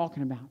what He's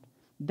talking about.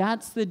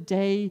 That's the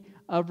day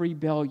of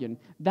rebellion.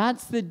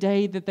 That's the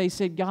day that they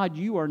said, God,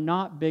 you are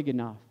not big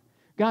enough.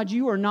 God,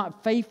 you are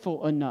not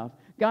faithful enough.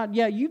 God,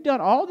 yeah, you've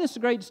done all this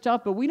great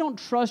stuff, but we don't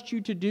trust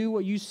you to do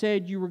what you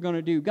said you were going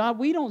to do. God,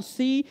 we don't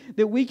see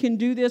that we can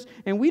do this,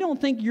 and we don't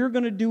think you're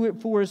going to do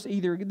it for us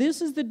either.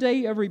 This is the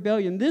day of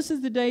rebellion. This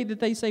is the day that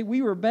they say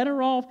we were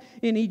better off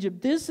in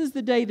Egypt. This is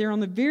the day they're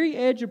on the very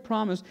edge of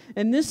promise,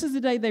 and this is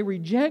the day they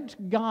reject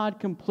God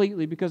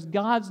completely because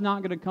God's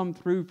not going to come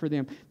through for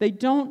them. They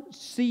don't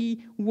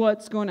see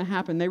what's going to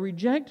happen. They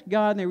reject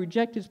God, and they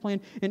reject His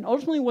plan, and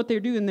ultimately what they're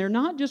doing, they're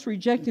not just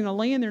rejecting a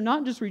land, they're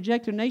not just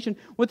rejecting a nation.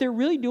 What they're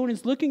really doing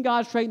is looking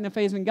God straight in the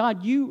face and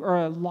God, you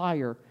are a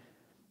liar.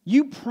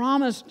 You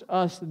promised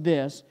us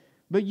this,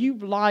 but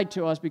you've lied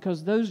to us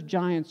because those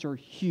giants are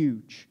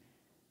huge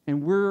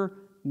and we're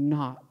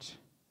not.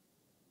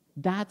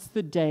 That's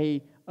the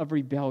day of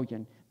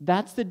rebellion.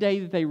 That's the day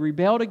that they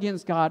rebelled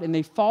against God and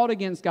they fought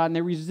against God and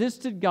they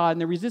resisted God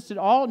and they resisted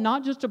all,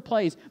 not just a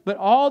place, but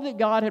all that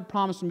God had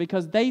promised them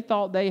because they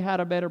thought they had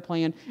a better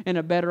plan and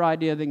a better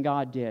idea than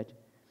God did.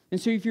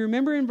 And so if you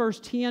remember in verse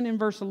 10 and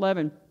verse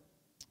 11,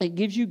 it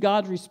gives you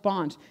God's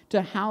response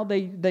to how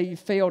they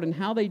failed and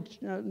how they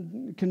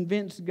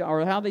convinced,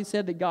 or how they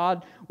said that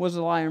God was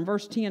a liar. In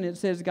verse 10, it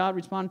says, God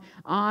responded,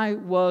 I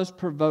was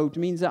provoked. It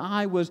means that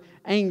I was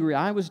angry.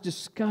 I was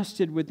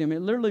disgusted with them.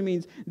 It literally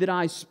means that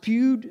I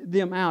spewed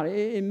them out.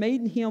 It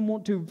made Him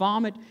want to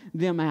vomit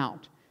them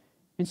out.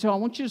 And so I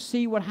want you to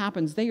see what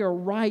happens. They are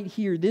right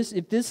here.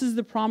 If this is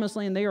the promised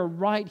land, they are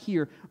right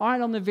here, right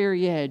on the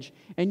very edge.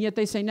 And yet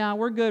they say, no,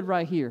 we're good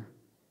right here.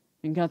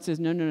 And God says,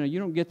 no, you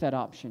don't get that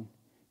option.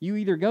 You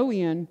either go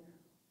in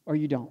or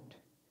you don't.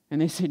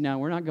 And they said, no,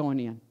 we're not going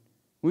in.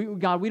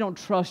 God, we don't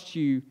trust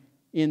you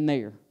in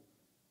there.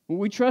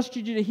 We trust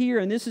you to here,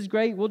 and this is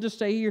great. We'll just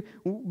stay here,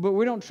 but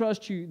we don't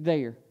trust you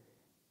there.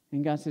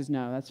 And God says,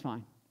 no, that's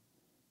fine.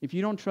 If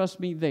you don't trust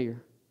me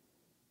there,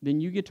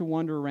 then you get to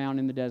wander around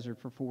in the desert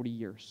for 40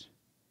 years.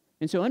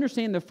 And so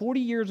understand the 40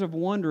 years of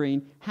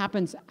wandering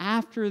happens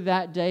after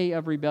that day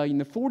of rebellion.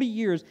 The 40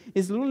 years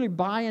is literally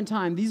buying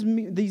time. These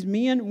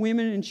men,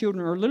 women, and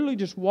children are literally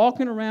just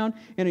walking around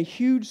in a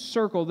huge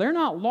circle. They're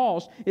not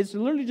lost. It's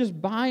literally just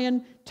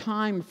buying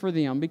time for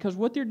them because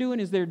what they're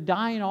doing is they're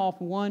dying off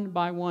one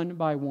by one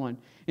by one.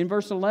 In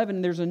verse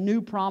 11, there's a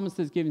new promise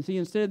that's given. See,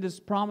 instead of this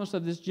promise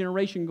of this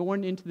generation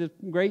going into this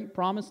great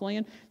promised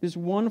land, this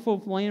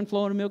wonderful land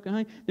flowing with milk and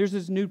honey, there's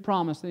this new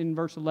promise in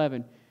verse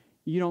 11.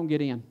 You don't get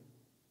in.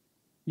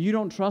 You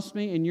don't trust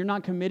me, and you're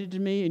not committed to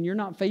me, and you're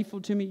not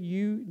faithful to me,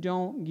 you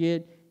don't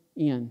get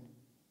in.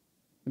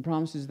 The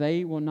promise is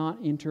they will not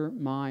enter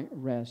my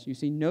rest. You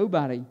see,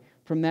 nobody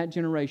from that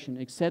generation,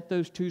 except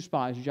those two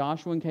spies,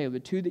 Joshua and Caleb, the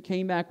two that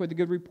came back with a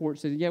good report,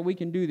 said, yeah, we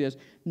can do this.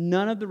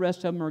 None of the rest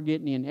of them are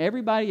getting in.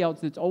 Everybody else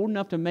that's old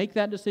enough to make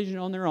that decision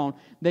on their own,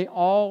 they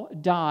all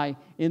die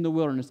in the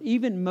wilderness.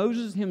 Even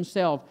Moses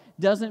himself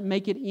doesn't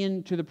make it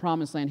into the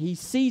promised land. He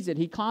sees it.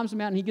 He climbs the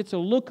mountain. He gets to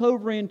look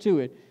over into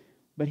it.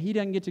 But he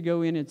doesn't get to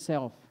go in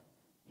itself.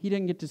 He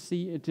doesn't get to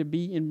see it, to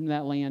be in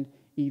that land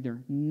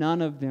either.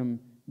 None of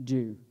them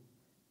do.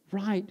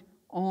 Right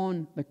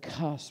on the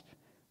cusp,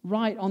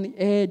 right on the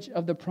edge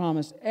of the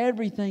promise.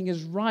 Everything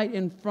is right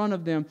in front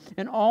of them.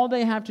 And all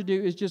they have to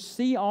do is just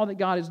see all that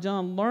God has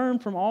done, learn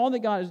from all that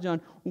God has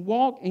done,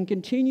 walk and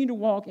continue to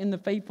walk in the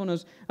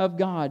faithfulness of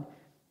God.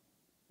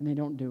 And they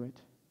don't do it.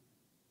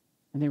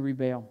 And they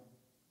rebel.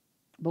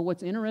 But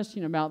what's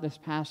interesting about this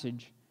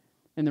passage,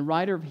 and the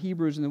writer of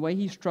Hebrews and the way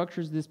he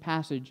structures this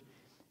passage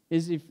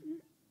is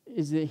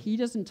that he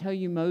doesn't tell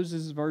you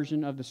Moses'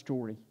 version of the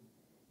story.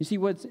 You see,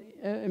 what's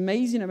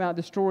amazing about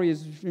the story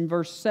is in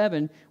verse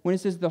 7 when it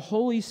says the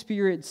Holy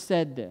Spirit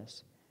said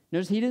this.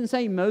 Notice he didn't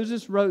say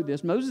Moses wrote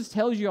this. Moses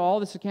tells you all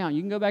this account.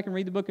 You can go back and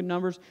read the book of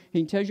Numbers.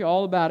 He tells you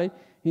all about it.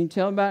 He can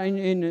tell about it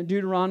in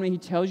Deuteronomy. He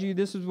tells you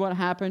this is what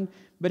happened.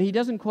 But he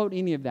doesn't quote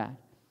any of that.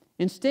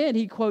 Instead,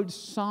 he quotes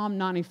Psalm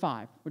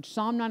 95, which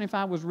Psalm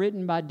 95 was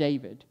written by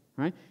David.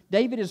 Right?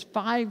 David is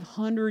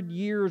 500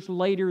 years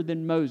later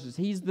than Moses.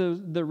 He's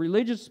the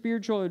religious,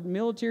 spiritual, and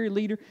military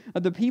leader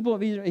of the people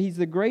of Israel. He's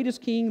the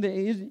greatest king that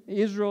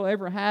Israel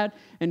ever had.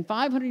 And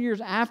 500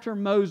 years after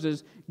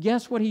Moses,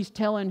 guess what he's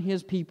telling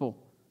his people?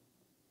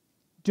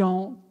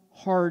 Don't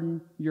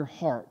harden your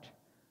heart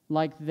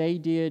like they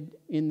did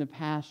in the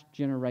past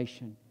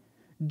generation.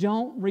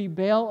 Don't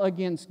rebel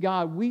against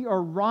God. We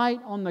are right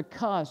on the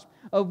cusp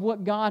of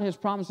what God has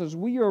promised us.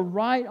 We are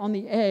right on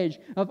the edge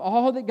of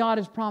all that God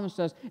has promised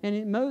us.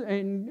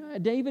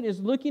 And David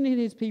is looking at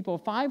his people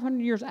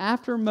 500 years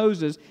after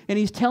Moses, and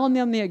he's telling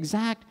them the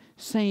exact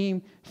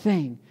same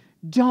thing.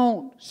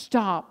 Don't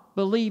stop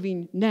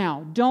believing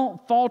now.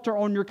 Don't falter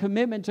on your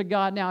commitment to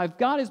God now. If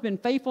God has been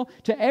faithful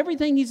to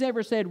everything He's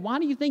ever said, why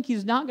do you think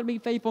He's not going to be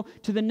faithful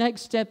to the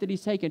next step that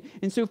He's taken?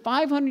 And so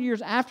 500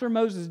 years after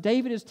Moses,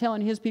 David is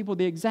telling his people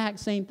the exact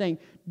same thing.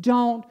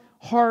 Don't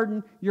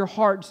harden your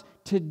hearts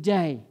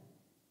today.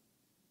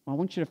 Well, I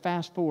want you to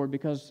fast forward,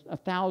 because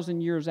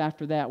 1,000 years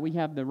after that, we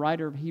have the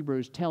writer of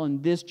Hebrews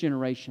telling this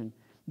generation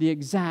the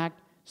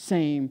exact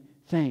same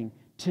thing.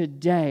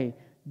 Today,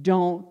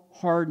 don't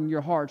harden your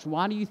hearts.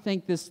 Why do you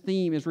think this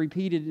theme is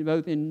repeated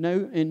both in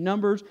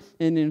Numbers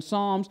and in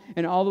Psalms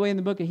and all the way in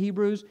the book of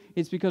Hebrews?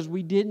 It's because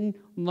we didn't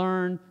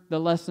learn the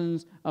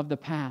lessons of the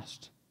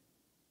past.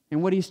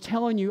 And what he's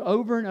telling you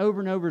over and over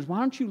and over is, why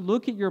don't you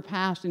look at your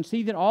past and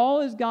see that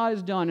all that God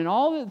has done and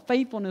all the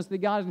faithfulness that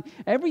God has,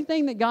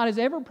 everything that God has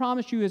ever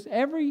promised you,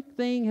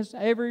 everything has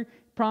ever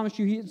promised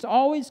you, it's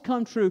always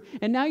come true.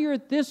 And now you're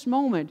at this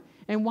moment,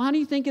 and why do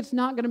you think it's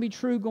not going to be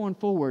true going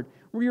forward?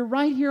 Where you're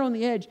right here on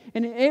the edge,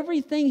 and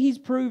everything He's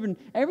proven,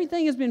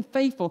 everything has been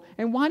faithful.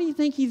 And why do you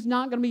think He's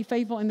not going to be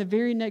faithful in the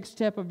very next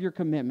step of your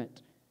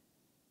commitment?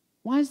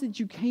 Why is it that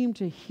you came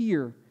to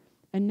hear,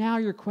 and now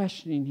you're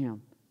questioning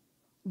Him?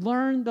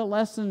 Learn the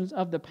lessons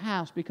of the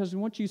past, because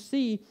what you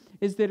see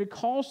is that it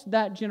cost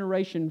that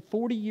generation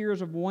 40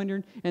 years of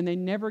wandering, and they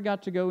never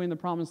got to go in the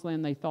promised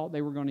land they thought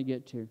they were going to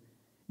get to.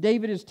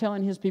 David is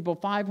telling his people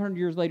 500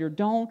 years later,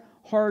 don't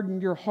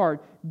harden your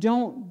heart.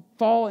 Don't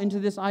fall into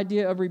this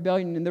idea of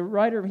rebellion. And the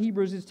writer of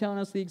Hebrews is telling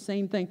us the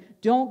same thing.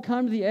 Don't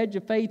come to the edge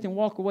of faith and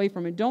walk away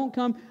from it. Don't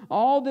come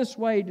all this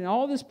way and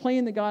all this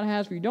plan that God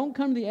has for you. Don't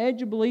come to the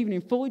edge of believing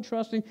and fully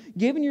trusting,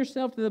 giving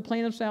yourself to the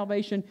plan of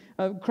salvation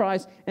of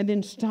Christ, and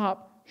then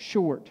stop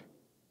short.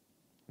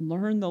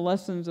 Learn the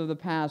lessons of the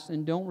past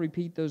and don't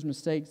repeat those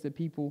mistakes that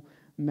people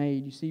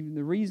made. You see,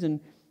 the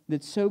reason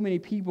that so many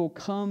people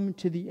come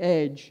to the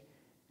edge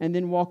and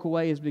then walk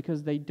away is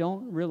because they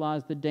don't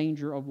realize the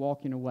danger of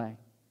walking away.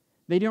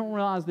 They don't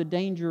realize the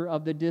danger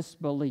of the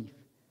disbelief.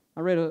 I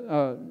read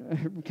a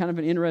kind of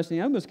an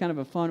interesting, almost kind of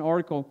a fun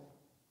article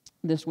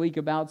this week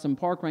about some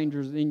park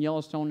rangers in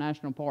Yellowstone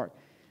National Park.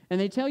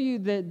 And they tell you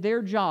that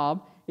their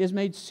job is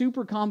made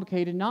super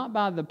complicated, not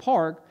by the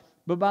park,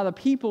 but by the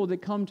people that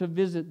come to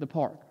visit the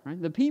park.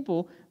 Right? The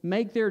people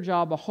make their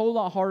job a whole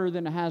lot harder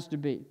than it has to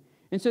be.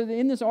 And so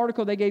in this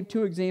article, they gave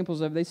two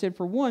examples of it. They said,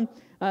 for one,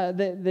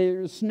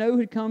 the snow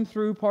had come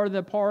through part of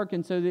the park,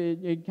 and so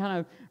it kind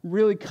of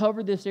really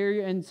covered this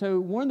area. And so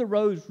one of the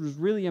roads was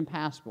really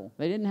impassable.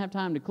 They didn't have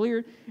time to clear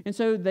it. And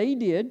so they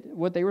did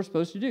what they were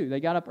supposed to do. They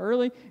got up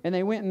early, and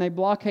they went and they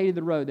blockaded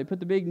the road. They put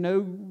the big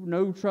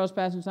no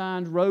trespassing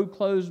signs, road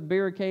closed,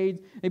 barricades.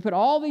 They put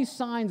all these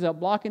signs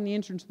up blocking the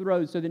entrance to the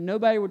road so that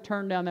nobody would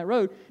turn down that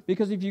road.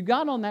 Because if you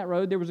got on that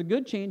road, there was a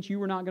good chance you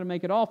were not going to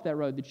make it off that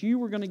road, that you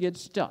were going to get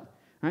stuck.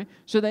 Right?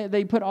 So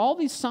they put all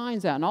these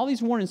signs out and all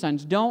these warning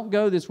signs. Don't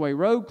go this way.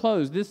 Road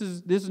closed. This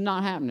is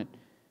not happening.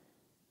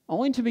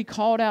 Only to be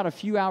called out a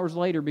few hours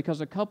later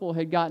because a couple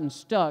had gotten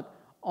stuck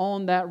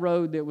on that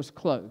road that was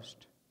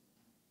closed.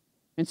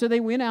 And so they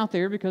went out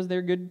there because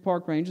they're good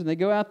park rangers. And they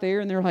go out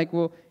there and they're like,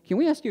 well, can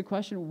we ask you a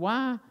question?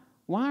 Why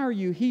are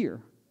you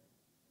here?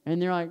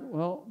 And they're like,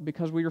 well,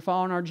 because we were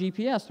following our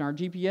GPS. And our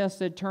GPS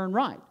said turn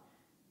right.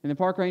 And the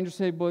park ranger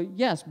said, well,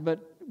 yes,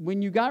 but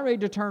when you got ready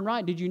to turn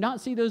right, did you not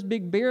see those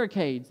big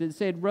barricades that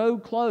said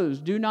road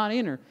closed, do not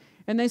enter?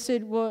 And they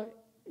said, well,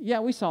 yeah,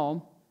 we saw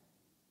them.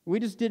 We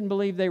just didn't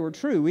believe they were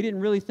true. We didn't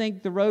really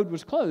think the road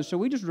was closed, so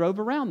we just drove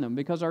around them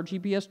because our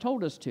GPS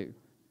told us to.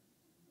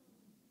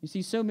 You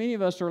see, so many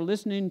of us are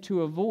listening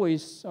to a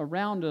voice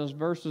around us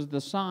versus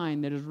the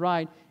sign that is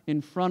right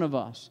in front of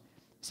us.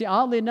 See,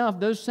 oddly enough,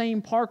 those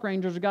same park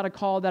rangers got a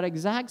call that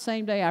exact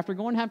same day after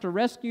going to have to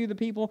rescue the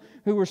people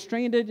who were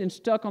stranded and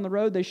stuck on the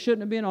road they shouldn't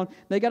have been on.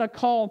 They got a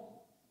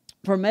call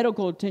for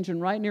medical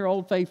attention right near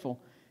Old Faithful.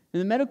 And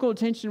the medical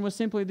attention was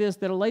simply this,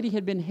 that a lady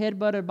had been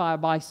headbutted by a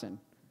bison.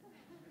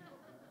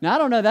 Now, I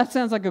don't know, that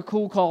sounds like a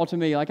cool call to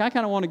me. Like, I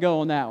kind of want to go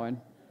on that one.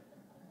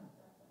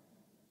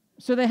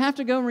 So they have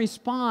to go and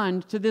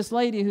respond to this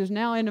lady who's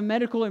now in a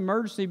medical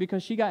emergency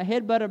because she got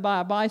headbutted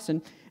by a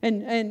bison.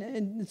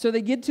 And so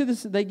they get to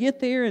this, they get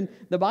there, and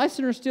the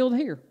bison are still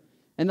there.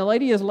 And the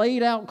lady is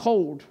laid out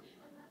cold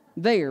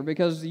there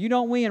because you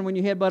don't win when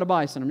you headbutt a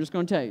bison. I'm just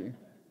going to tell you.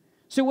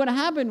 So what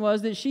happened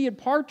was that she had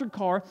parked her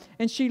car,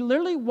 and she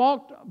literally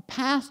walked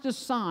past a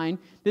sign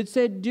that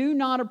said, do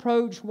not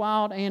approach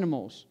wild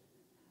animals.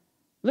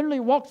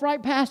 Literally walked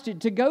right past it.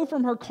 To go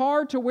from her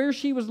car to where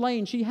she was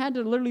laying, she had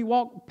to literally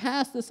walk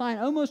past the sign,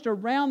 almost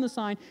around the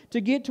sign,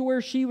 to get to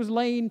where she was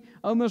laying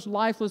almost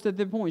lifeless at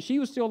the point. She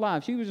was still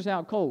alive. She was just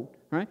out cold,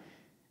 right?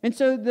 And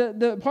so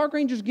the park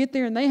rangers get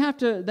there, and they have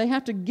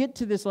to get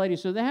to this lady.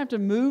 So they have to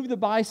move the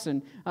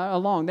bison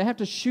along. They have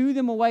to shoo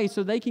them away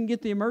so they can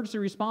get the emergency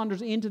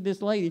responders into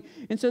this lady.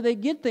 And so they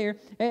get there,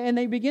 and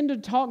they begin to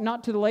talk,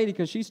 not to the lady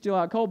because she's still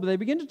out cold, but they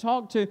begin to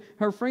talk to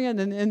her friend,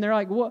 and they're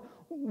like,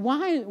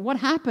 what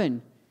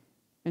happened?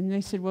 And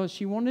they said, well,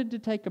 she wanted to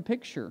take a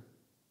picture.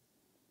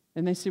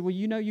 And they said, well,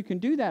 you can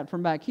do that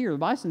from back here. The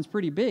bison's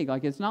pretty big.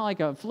 Like, it's not like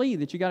a flea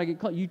that you got to get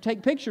close. You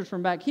take pictures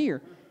from back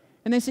here.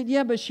 And they said,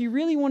 yeah, but she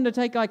really wanted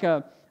to take like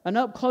an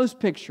up-close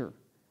picture,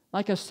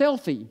 like a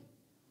selfie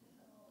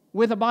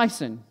with a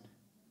bison.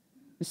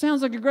 It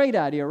sounds like a great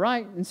idea,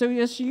 right? And so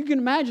as you can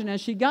imagine, as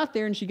she got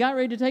there and she got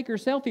ready to take her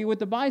selfie with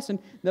the bison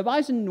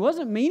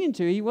wasn't meaning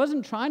to. He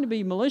wasn't trying to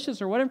be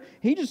malicious or whatever.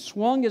 He just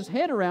swung his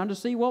head around to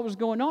see what was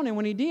going on. And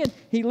when he did,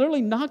 he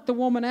literally knocked the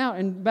woman out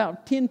in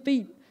about 10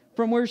 feet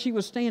from where she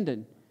was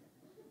standing.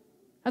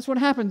 That's what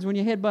happens when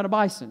you headbutt a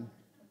bison.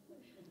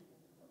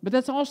 But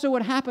that's also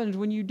what happens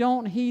when you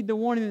don't heed the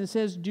warning that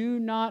says, do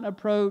not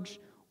approach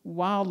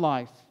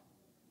wildlife.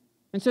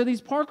 And so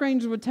these park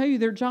rangers would tell you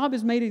their job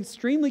is made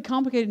extremely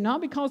complicated, not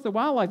because the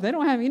wildlife, they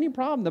don't have any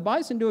problem. The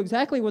bison do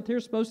exactly what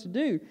they're supposed to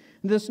do.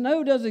 The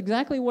snow does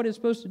exactly what it's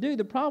supposed to do.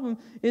 The problem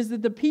is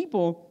that the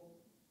people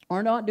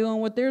are not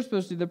doing what they're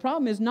supposed to do. The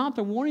problem is not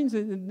the warnings,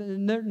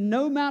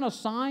 no amount of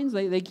signs.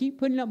 They keep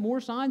putting up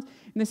more signs.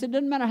 And they said, it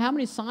doesn't matter how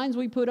many signs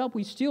we put up,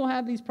 we still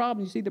have these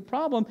problems. You see, the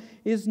problem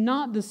is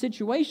not the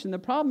situation. The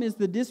problem is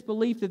the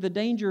disbelief that the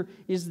danger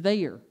is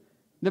there.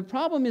 The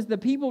problem is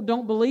that people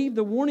don't believe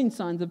the warning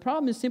signs. The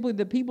problem is simply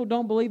that people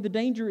don't believe the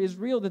danger is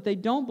real, that they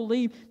don't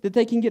believe that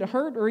they can get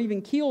hurt or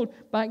even killed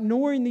by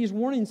ignoring these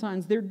warning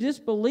signs. Their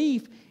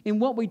disbelief in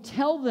what we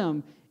tell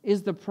them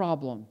is the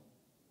problem.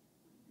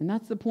 And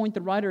that's the point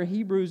the writer of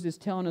Hebrews is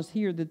telling us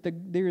here,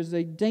 that there is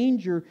a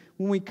danger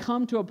when we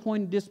come to a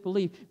point of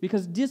disbelief,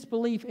 because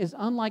disbelief is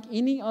unlike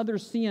any other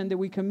sin that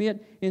we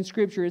commit in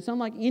Scripture. It's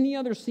unlike any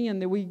other sin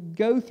that we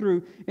go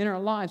through in our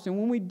lives. And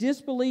when we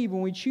disbelieve,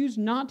 when we choose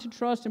not to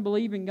trust and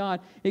believe in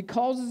God, it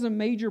causes a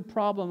major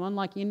problem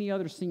unlike any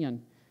other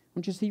sin. I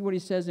want you to see what he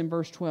says in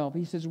verse 12.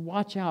 He says,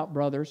 watch out,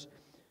 brothers,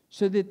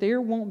 so that there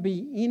won't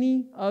be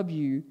any of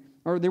you,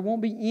 or there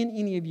won't be in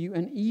any of you,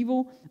 an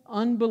evil,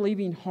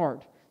 unbelieving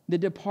heart that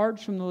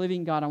departs from the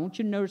living God. I want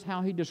you to notice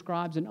how he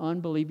describes an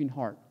unbelieving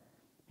heart.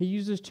 He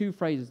uses two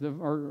phrases,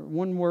 or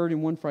one word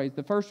and one phrase.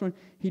 The first one,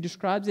 he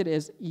describes it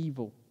as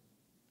evil.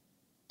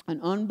 An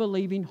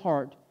unbelieving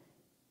heart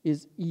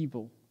is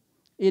evil.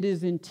 It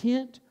is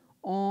intent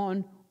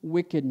on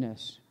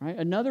wickedness. Right?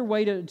 Another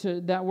way to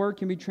that word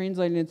can be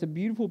translated, and it's a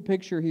beautiful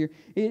picture here.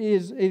 It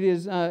is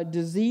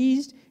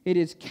diseased. It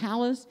is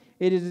callous.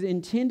 It is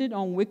intended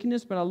on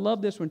wickedness, but I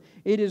love this one.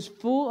 It is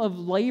full of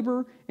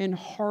labor and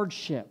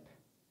hardship.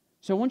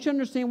 So I want you to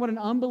understand what an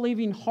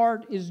unbelieving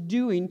heart is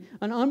doing.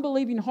 An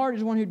unbelieving heart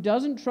is one who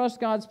doesn't trust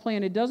God's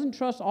plan. It doesn't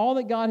trust all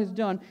that God has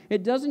done.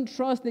 It doesn't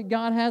trust that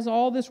God has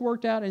all this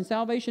worked out, and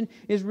salvation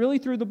is really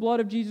through the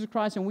blood of Jesus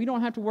Christ, and we don't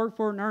have to work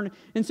for it and earn it.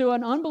 And so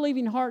an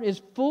unbelieving heart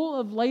is full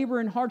of labor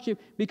and hardship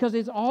because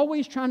it's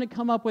always trying to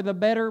come up with a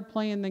better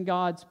plan than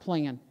God's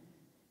plan.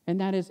 And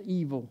that is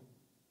evil.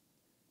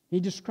 He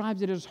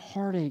describes it as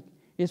heartache.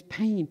 Is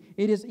pain.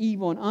 It is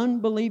evil. An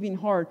unbelieving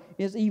heart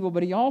is evil.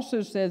 But he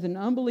also says an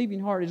unbelieving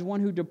heart is one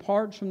who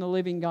departs from the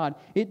living God.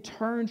 It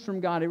turns from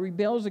God. It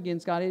rebels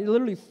against God. It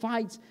literally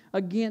fights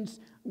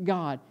against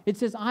God. It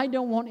says, I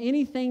don't want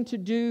anything to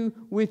do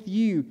with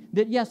you.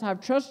 That yes, I've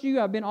trusted you.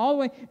 I've been all the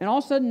way. And all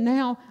of a sudden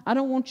now, I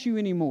don't want you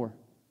anymore.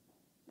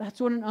 That's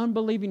what an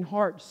unbelieving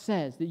heart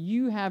says. That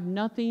you have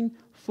nothing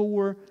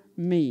for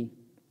me.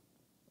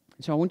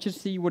 So I want you to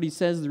see what he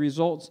says, the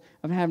results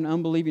of having an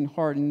unbelieving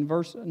heart. In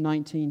verse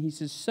 19, he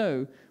says,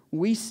 so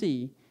we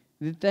see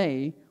that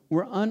they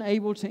were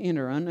unable to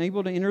enter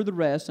the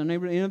rest,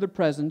 unable to enter the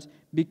presence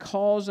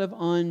because of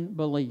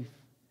unbelief.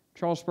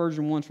 Charles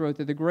Spurgeon once wrote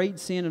that the great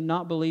sin of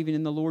not believing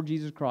in the Lord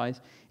Jesus Christ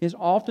is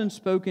often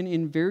spoken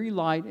in very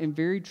light and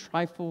very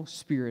trifle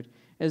spirit,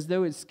 as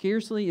though it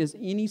scarcely is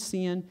any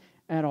sin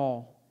at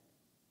all.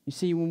 You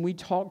see, when we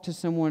talk to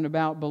someone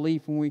about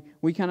belief, when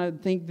we kind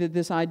of think that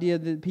this idea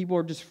that people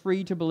are just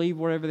free to believe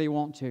whatever they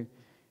want to.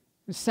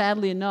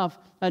 Sadly enough,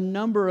 a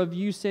number of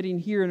you sitting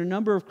here and a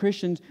number of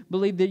Christians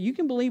believe that you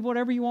can believe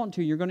whatever you want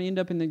to. You're going to end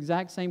up in the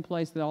exact same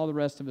place that all the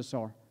rest of us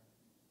are.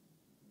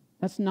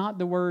 That's not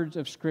the words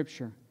of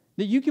Scripture.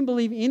 That you can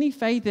believe any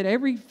faith,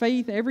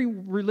 every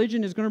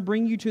religion is going to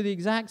bring you to the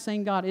exact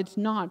same God. It's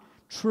not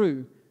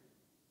true.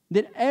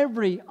 That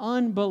every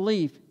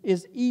unbelief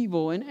is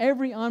evil, and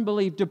every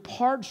unbelief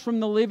departs from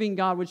the living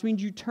God, which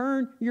means you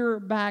turn your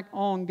back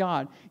on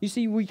God. You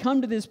see, we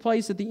come to this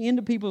place at the end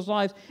of people's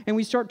lives, and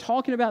we start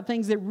talking about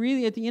things that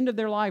really at the end of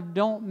their life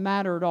don't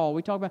matter at all.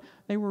 We talk about,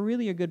 they were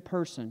really a good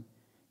person.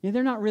 Yeah,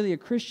 they're not really a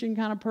Christian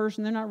kind of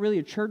person. They're not really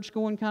a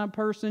church-going kind of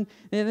person.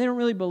 They don't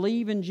really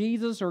believe in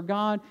Jesus or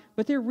God,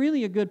 but they're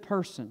really a good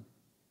person.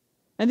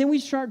 And then we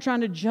start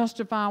trying to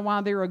justify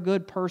why they're a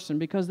good person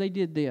because they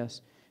did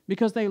this,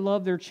 because they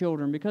love their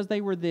children, because they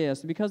were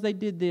this, because they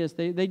did this,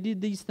 they did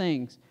these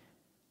things.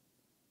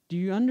 Do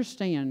you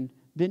understand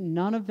that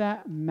none of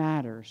that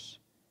matters?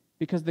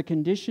 Because the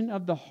condition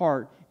of the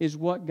heart is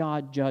what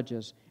God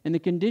judges. And the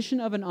condition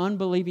of an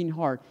unbelieving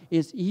heart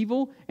is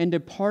evil and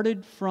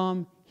departed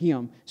from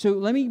Him. So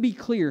let me be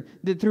clear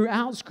that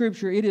throughout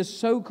Scripture it is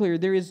so clear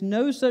there is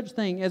no such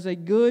thing as a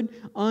good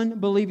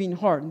unbelieving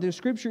heart. The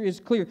Scripture is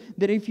clear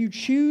that if you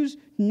choose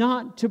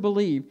not to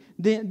believe,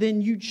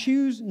 then you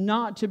choose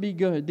not to be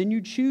good. Then you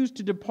choose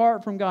to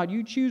depart from God.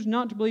 You choose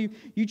not to believe.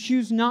 You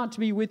choose not to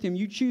be with Him.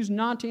 You choose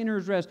not to enter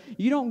His rest.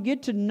 You don't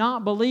get to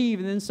not believe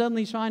and then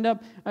suddenly sign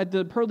up at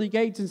the pearly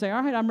gates and say,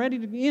 all right, I'm ready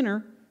to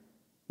enter.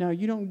 No,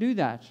 you don't do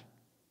that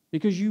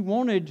because you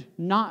wanted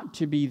not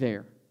to be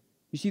there.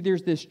 You see,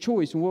 there's this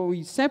choice. And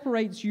what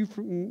separates you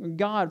from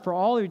God for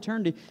all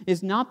eternity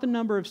is not the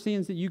number of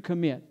sins that you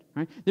commit.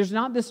 Right? There's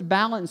not this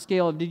balance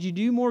scale of did you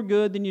do more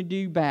good than you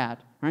do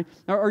bad? Right?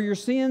 Or are your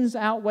sins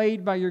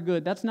outweighed by your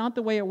good? That's not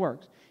the way it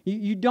works.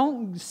 You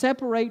don't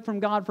separate from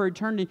God for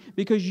eternity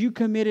because you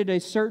committed a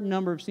certain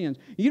number of sins.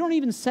 You don't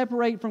even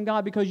separate from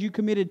God because you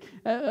committed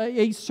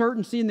a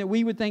certain sin that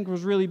we would think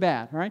was really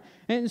bad. Right?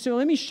 And so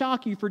let me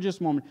shock you for just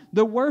a moment.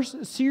 The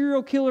worst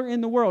serial killer in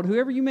the world,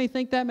 whoever you may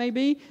think that may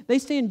be, they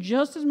stand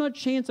just as much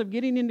chance of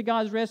getting into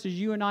God's rest as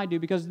you and I do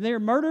because their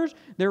murders,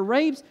 their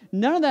rapes,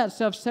 none of that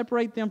stuff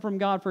separate them from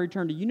God for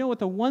eternity. You know what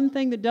the one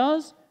thing that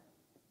does?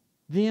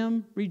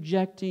 Them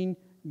rejecting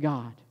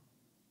God.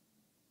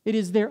 It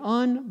is their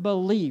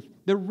unbelief.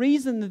 The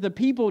reason that the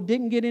people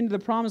didn't get into the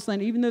promised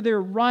land, even though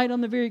they're right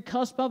on the very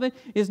cusp of it,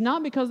 is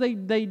not because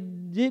they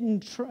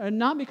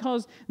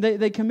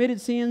committed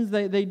sins,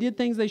 they did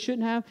things they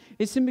shouldn't have.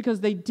 It's simply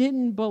because they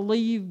didn't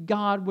believe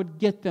God would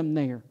get them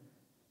there.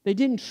 They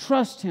didn't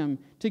trust Him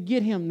to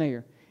get Him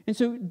there. And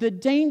so the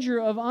danger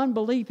of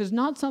unbelief is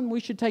not something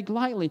we should take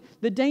lightly.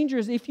 The danger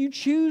is if you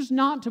choose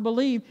not to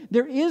believe,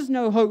 there is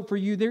no hope for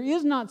you. There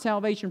is not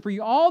salvation for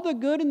you. All the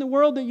good in the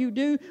world that you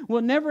do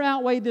will never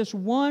outweigh this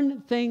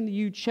one thing that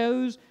you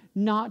chose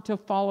not to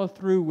follow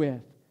through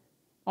with.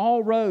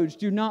 All roads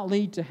do not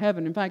lead to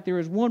heaven. In fact, there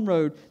is one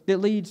road that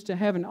leads to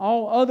heaven.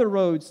 All other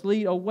roads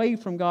lead away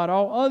from God.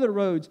 All other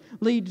roads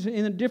lead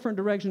in different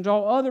directions.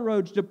 All other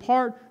roads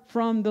depart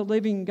from the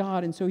living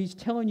God. And so He's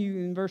telling you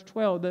in verse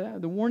 12,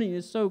 the warning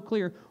is so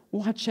clear.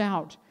 Watch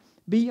out.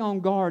 Be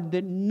on guard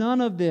that none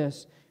of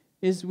this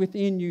is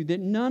within you, that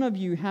none of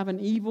you have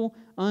an evil,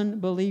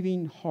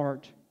 unbelieving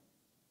heart.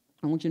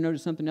 I want you to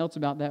notice something else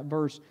about that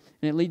verse,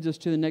 and it leads us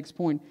to the next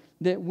point,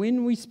 that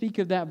when we speak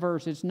of that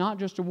verse, it's not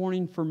just a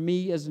warning for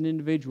me as an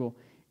individual.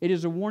 It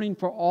is a warning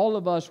for all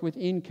of us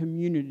within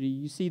community.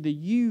 You see, the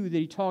you that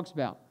he talks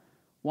about,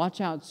 watch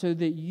out so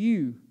that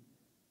you,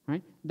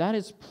 right, that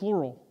is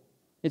plural.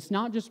 It's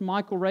not just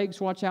Michael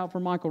Rakes, watch out for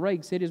Michael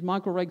Rakes. It is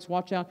Michael Rakes,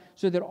 watch out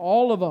so that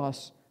all of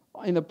us,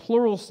 in the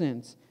plural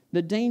sense,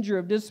 the danger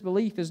of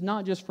disbelief is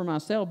not just for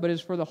myself, but it's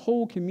for the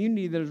whole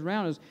community that is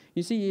around us.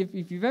 You see,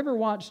 if you've ever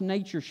watched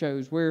nature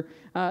shows where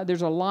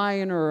there's a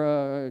lion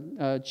or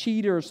a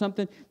cheetah or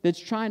something that's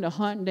trying to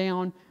hunt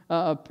down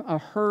a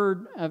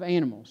herd of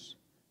animals,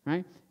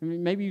 right? I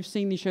mean, maybe you've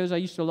seen these shows. I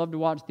used to love to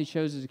watch these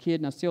shows as a kid,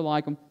 and I still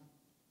like them.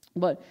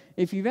 But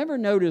if you've ever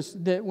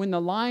noticed that when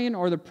the lion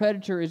or the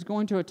predator is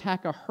going to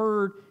attack a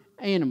herd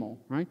animal,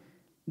 right,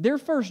 their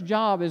first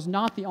job is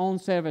not the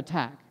onset of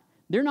attack.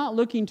 They're not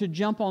looking to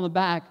jump on the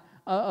back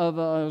of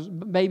a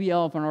baby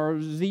elephant or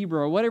a zebra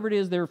or whatever it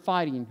is they're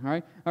fighting,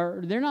 right?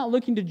 Or they're not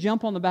looking to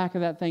jump on the back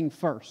of that thing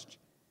first.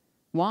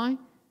 Why?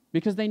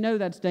 Because they know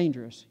that's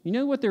dangerous. You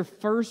know what their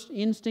first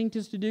instinct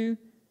is to do?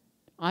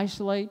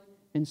 Isolate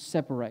and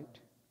separate.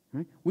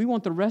 Right? We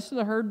want the rest of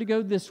the herd to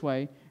go this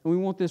way, and we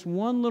want this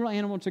one little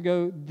animal to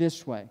go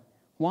this way.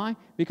 Why?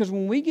 Because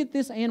when we get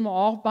this animal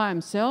off by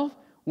himself,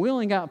 we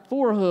only got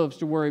 4 hooves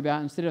to worry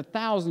about instead of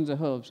thousands of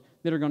hooves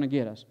that are going to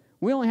get us.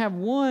 We only have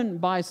one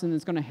bison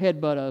that's going to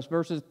headbutt us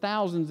versus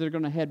thousands that are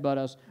going to headbutt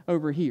us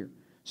over here.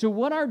 So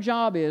what our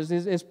job is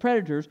as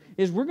predators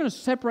is we're going to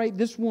separate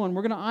this one.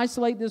 We're going to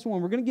isolate this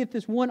one. We're going to get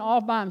this one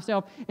off by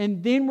himself,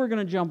 and then we're going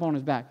to jump on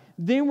his back.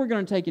 Then we're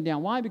going to take it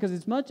down. Why? Because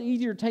it's much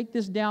easier to take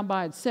this down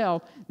by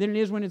itself than it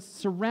is when it's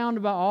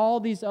surrounded by all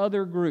these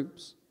other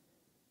groups.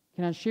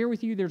 Can I share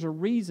with you there's a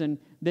reason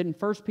that in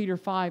 1 Peter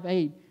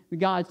 5:8,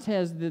 God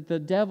says that the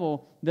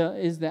devil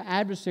is the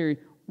adversary,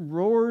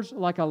 roars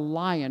like a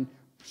lion,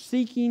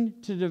 seeking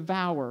to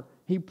devour.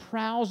 He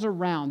prowls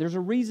around. There's a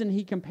reason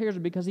he compares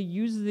it because he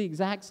uses the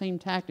exact same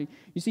tactic.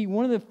 You see,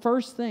 one of the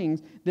first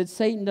things that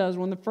Satan does,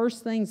 one of the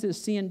first things that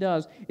sin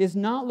does is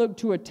not look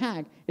to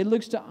attack. It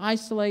looks to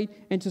isolate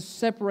and to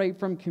separate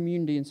from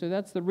community. And so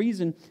that's the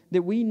reason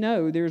that we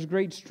know there's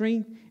great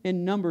strength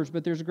in numbers,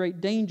 but there's great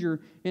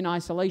danger in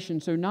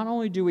isolation. So not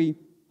only do we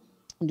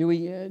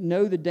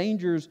know the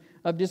dangers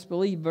of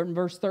disbelief, but in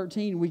verse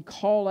 13, we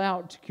call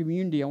out to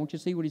community. I want you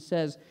to see what he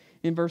says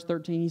in verse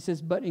 13. He says,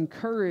 but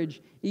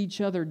encourage each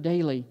other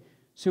daily,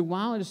 So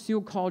while it is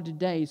still called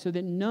today, so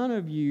that none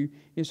of you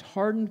is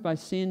hardened by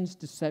sin's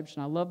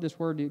deception. I love this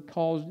word. It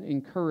calls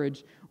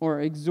encourage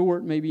or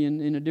exhort maybe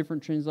in a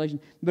different translation.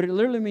 But it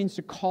literally means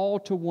to call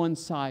to one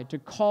side, to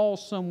call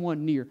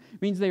someone near.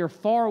 It means they are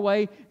far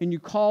away and you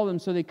call them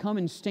so they come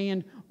and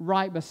stand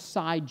right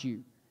beside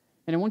you.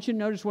 And I want you to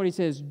notice what he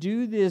says.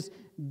 Do this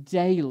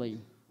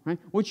daily. Right?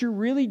 What you're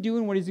really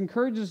doing, what he's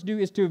encouraged us to do,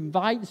 is to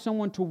invite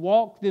someone to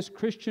walk this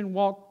Christian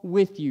walk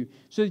with you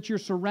so that you're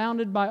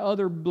surrounded by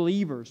other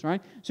believers. Right?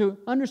 So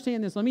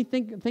understand this. Let me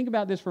think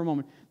about this for a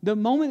moment. The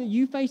moment that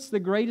you faced the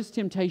greatest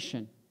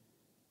temptation,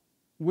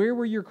 where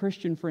were your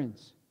Christian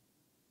friends?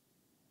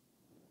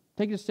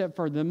 Take it a step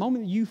further. The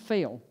moment that you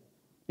fell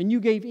and you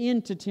gave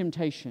in to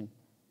temptation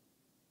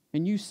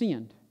and you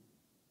sinned,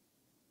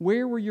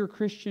 where were your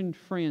Christian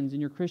friends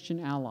and your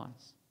Christian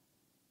allies?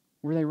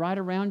 Were they right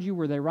around you?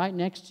 Were they right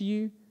next to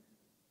you?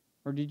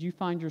 Or did you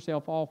find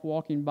yourself off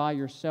walking by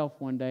yourself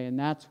one day and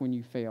that's when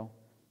you fail?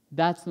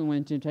 That's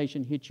when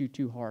temptation hit you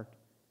too hard.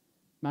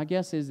 My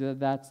guess is that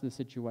that's the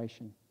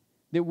situation.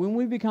 That when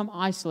we become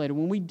isolated,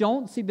 when we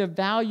don't see the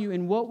value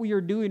in what we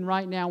are doing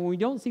right now, when we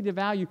don't see the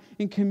value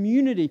in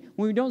community,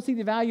 when we don't see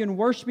the value in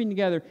worshiping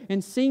together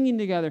and singing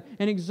together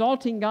and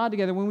exalting God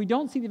together, when we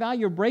don't see the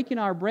value of breaking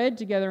our bread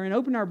together and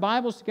opening our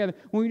Bibles together,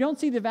 when we don't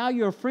see the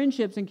value of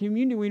friendships and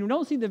community, when we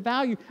don't see the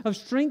value of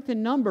strength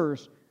in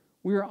numbers,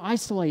 we are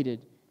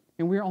isolated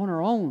and we are on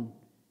our own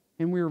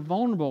and we are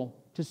vulnerable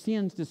to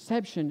sin's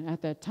deception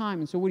at that time.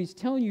 And so what he's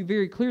telling you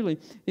very clearly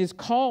is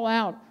call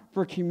out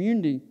for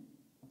community.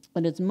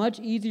 And it's much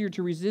easier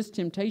to resist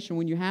temptation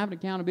when you have an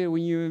accountability,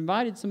 when you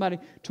invited somebody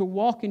to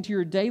walk into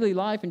your daily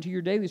life, into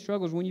your daily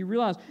struggles, when you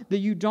realize that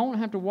you don't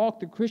have to walk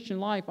the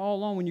Christian life all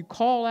alone. When you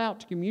call out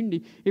to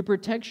community, it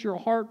protects your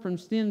heart from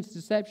sin's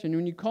deception.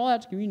 When you call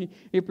out to community,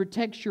 it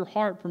protects your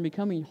heart from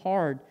becoming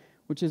hard,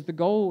 which is the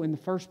goal in the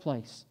first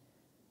place.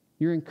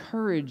 You're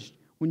encouraged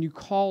when you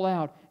call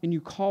out and you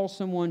call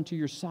someone to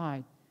your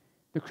side.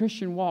 The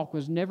Christian walk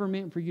was never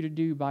meant for you to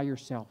do by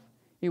yourself.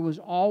 It was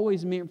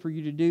always meant for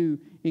you to do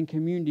in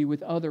community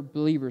with other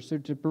believers. So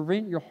to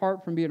prevent your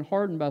heart from being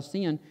hardened by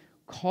sin,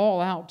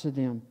 call out to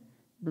them.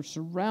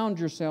 Surround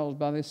yourselves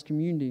by this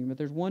community. But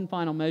there's one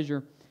final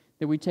measure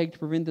that we take to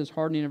prevent this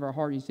hardening of our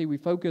heart. You see, we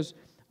focus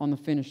on the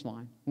finish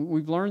line.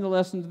 We've learned the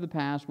lessons of the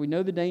past. We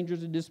know the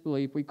dangers of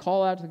disbelief. We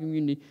call out to the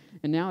community.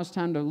 And now it's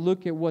time to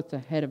look at what's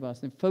ahead of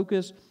us and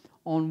focus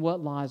on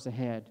what lies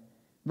ahead.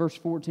 Verse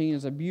 14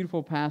 is a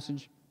beautiful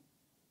passage.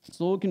 It's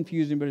a little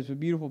confusing, but it's a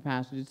beautiful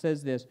passage. It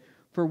says this: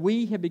 "For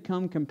we have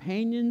become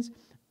companions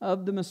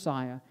of the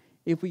Messiah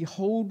if we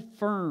hold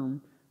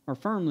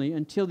firmly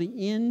until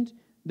the end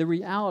the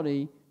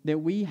reality that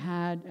we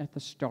had at the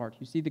start."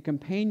 You see, the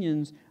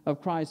companions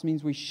of Christ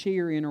means we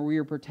share in, or we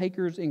are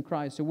partakers in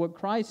Christ. So what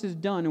Christ has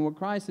done and what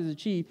Christ has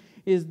achieved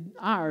is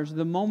ours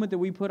the moment that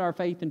we put our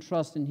faith and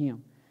trust in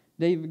Him.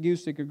 David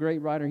Gusick, a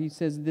great writer, he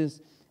says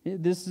this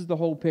is the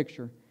whole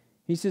picture.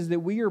 He says that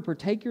we are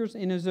partakers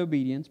in His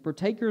obedience,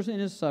 partakers in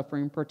His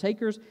suffering,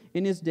 partakers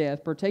in His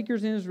death,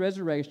 partakers in His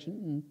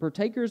resurrection,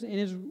 partakers in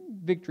His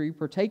victory,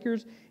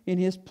 partakers in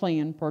His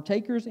plan,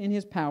 partakers in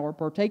His power,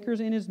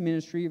 partakers in His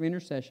ministry of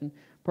intercession,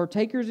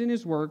 partakers in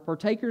His work,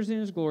 partakers in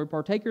His glory,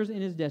 partakers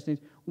in His destinies.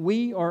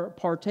 We are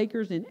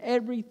partakers in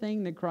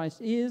everything that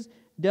Christ is,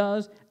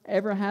 does,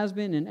 ever has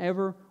been, and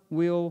ever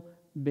will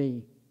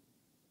be.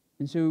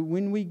 And so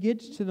when we get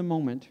to the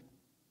moment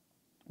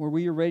where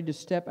we are ready to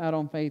step out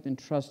on faith and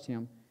trust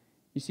Him,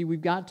 you see,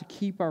 we've got to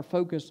keep our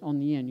focus on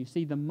the end. You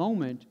see, the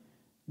moment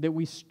that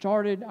we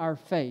started our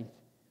faith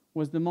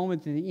was the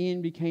moment that the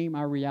end became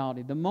our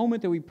reality. The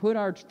moment that we put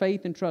our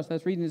faith and trust,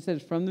 that's the reason it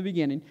says from the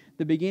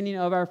beginning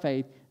of our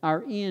faith,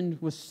 our end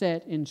was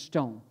set in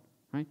stone.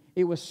 Right?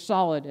 It was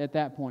solid at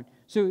that point.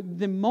 So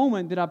the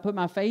moment that I put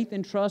my faith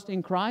and trust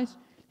in Christ,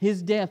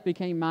 His death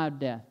became my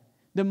death.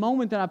 The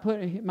moment that I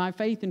put my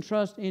faith and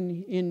trust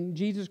in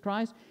Jesus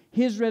Christ,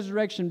 His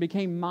resurrection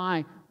became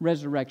my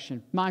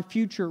resurrection, my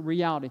future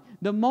reality.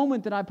 The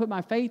moment that I put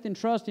my faith and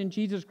trust in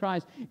Jesus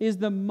Christ is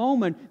the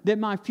moment that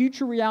my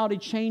future reality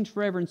changed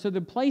forever. And so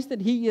the place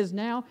that He is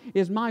now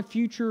is my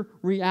future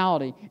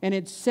reality. And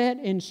it's set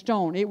in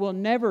stone. It will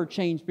never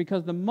change,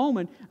 because the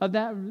moment of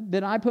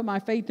that I put my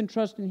faith and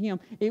trust in Him,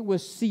 it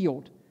was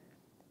sealed.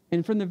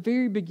 And from the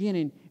very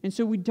beginning. And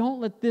so we don't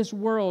let this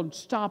world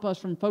stop us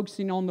from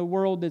focusing on the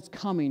world that's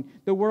coming,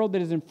 the world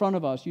that is in front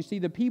of us. You see,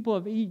 the people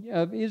of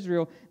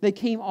Israel, they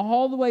came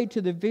all the way to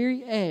the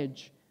very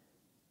edge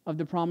of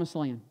the promised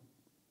land.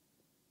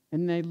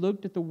 And they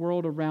looked at the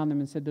world around them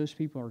and said, those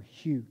people are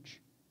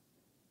huge.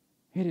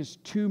 It is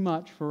too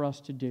much for us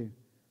to do.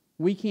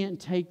 We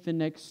can't take the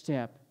next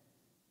step.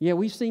 Yeah,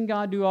 we've seen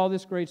God do all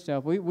this great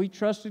stuff. We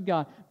trusted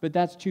God, but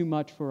that's too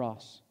much for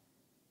us.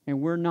 And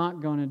we're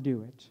not going to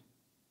do it.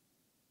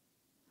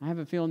 I have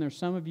a feeling there's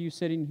some of you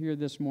sitting here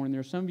this morning,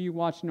 there's some of you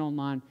watching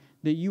online,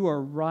 that you are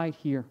right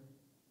here.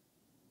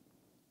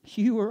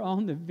 You are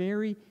on the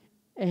very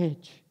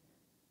edge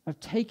of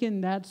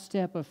taking that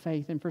step of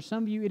faith. And for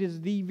some of you, it is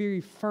the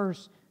very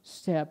first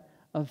step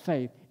of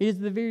faith. It is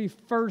the very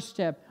first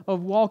step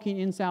of walking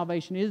in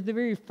salvation. It is the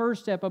very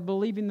first step of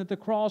believing that the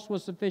cross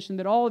was sufficient,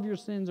 that all of your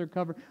sins are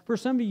covered. For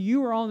some of you,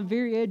 you are on the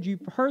very edge.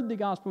 You've heard the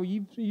gospel.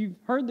 You've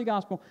heard the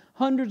gospel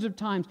hundreds of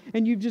times,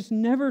 and you've just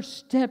never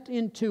stepped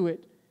into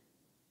it.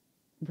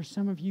 And for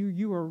some of you,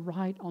 you are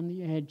right on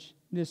the edge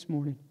this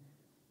morning.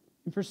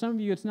 And for some of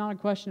you, it's not a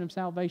question of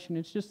salvation.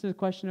 It's just a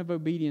question of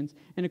obedience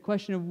and a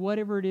question of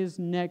whatever it is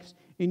next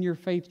in your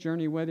faith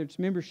journey, whether it's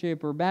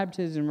membership or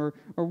baptism or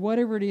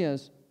whatever it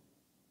is.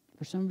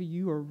 For some of you,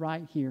 you are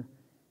right here,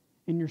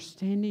 and you're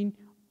standing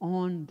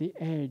on the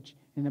edge,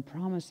 and the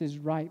promise is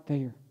right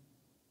there.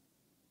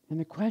 And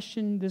the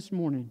question this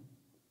morning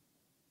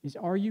is,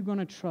 are you going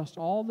to trust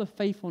all the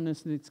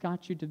faithfulness that's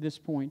got you to this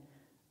point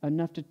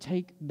enough to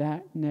take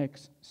that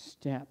next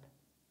step?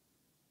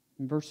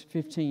 In verse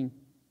 15,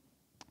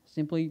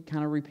 simply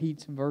kind of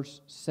repeats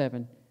verse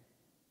 7.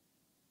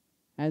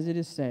 As it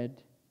is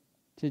said,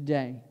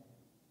 today,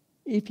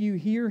 if you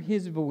hear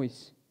His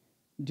voice,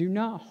 do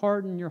not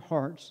harden your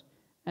hearts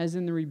as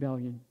in the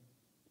rebellion.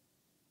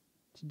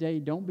 Today,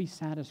 don't be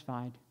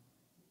satisfied.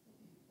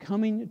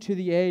 Coming to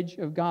the edge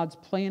of God's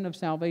plan of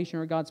salvation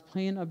or God's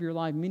plan of your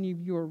life, many of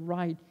you are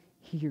right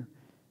here.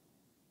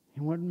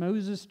 And what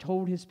Moses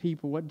told his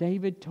people, what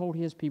David told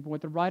his people,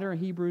 what the writer of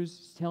Hebrews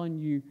is telling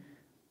you,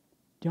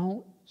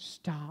 don't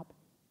stop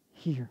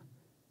here.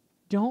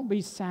 Don't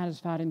be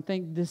satisfied and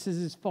think this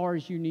is as far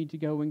as you need to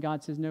go when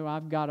God says, no,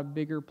 I've got a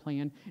bigger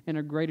plan and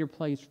a greater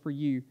place for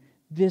you.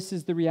 This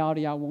is the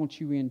reality I want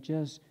you in.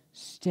 Just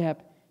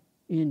step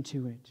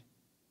into it.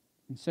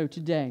 And so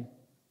today,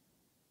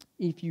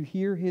 if you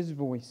hear His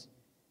voice,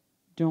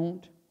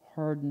 don't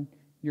harden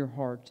your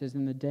hearts as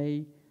in the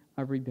day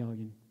of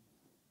rebellion.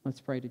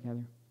 Let's pray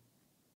together.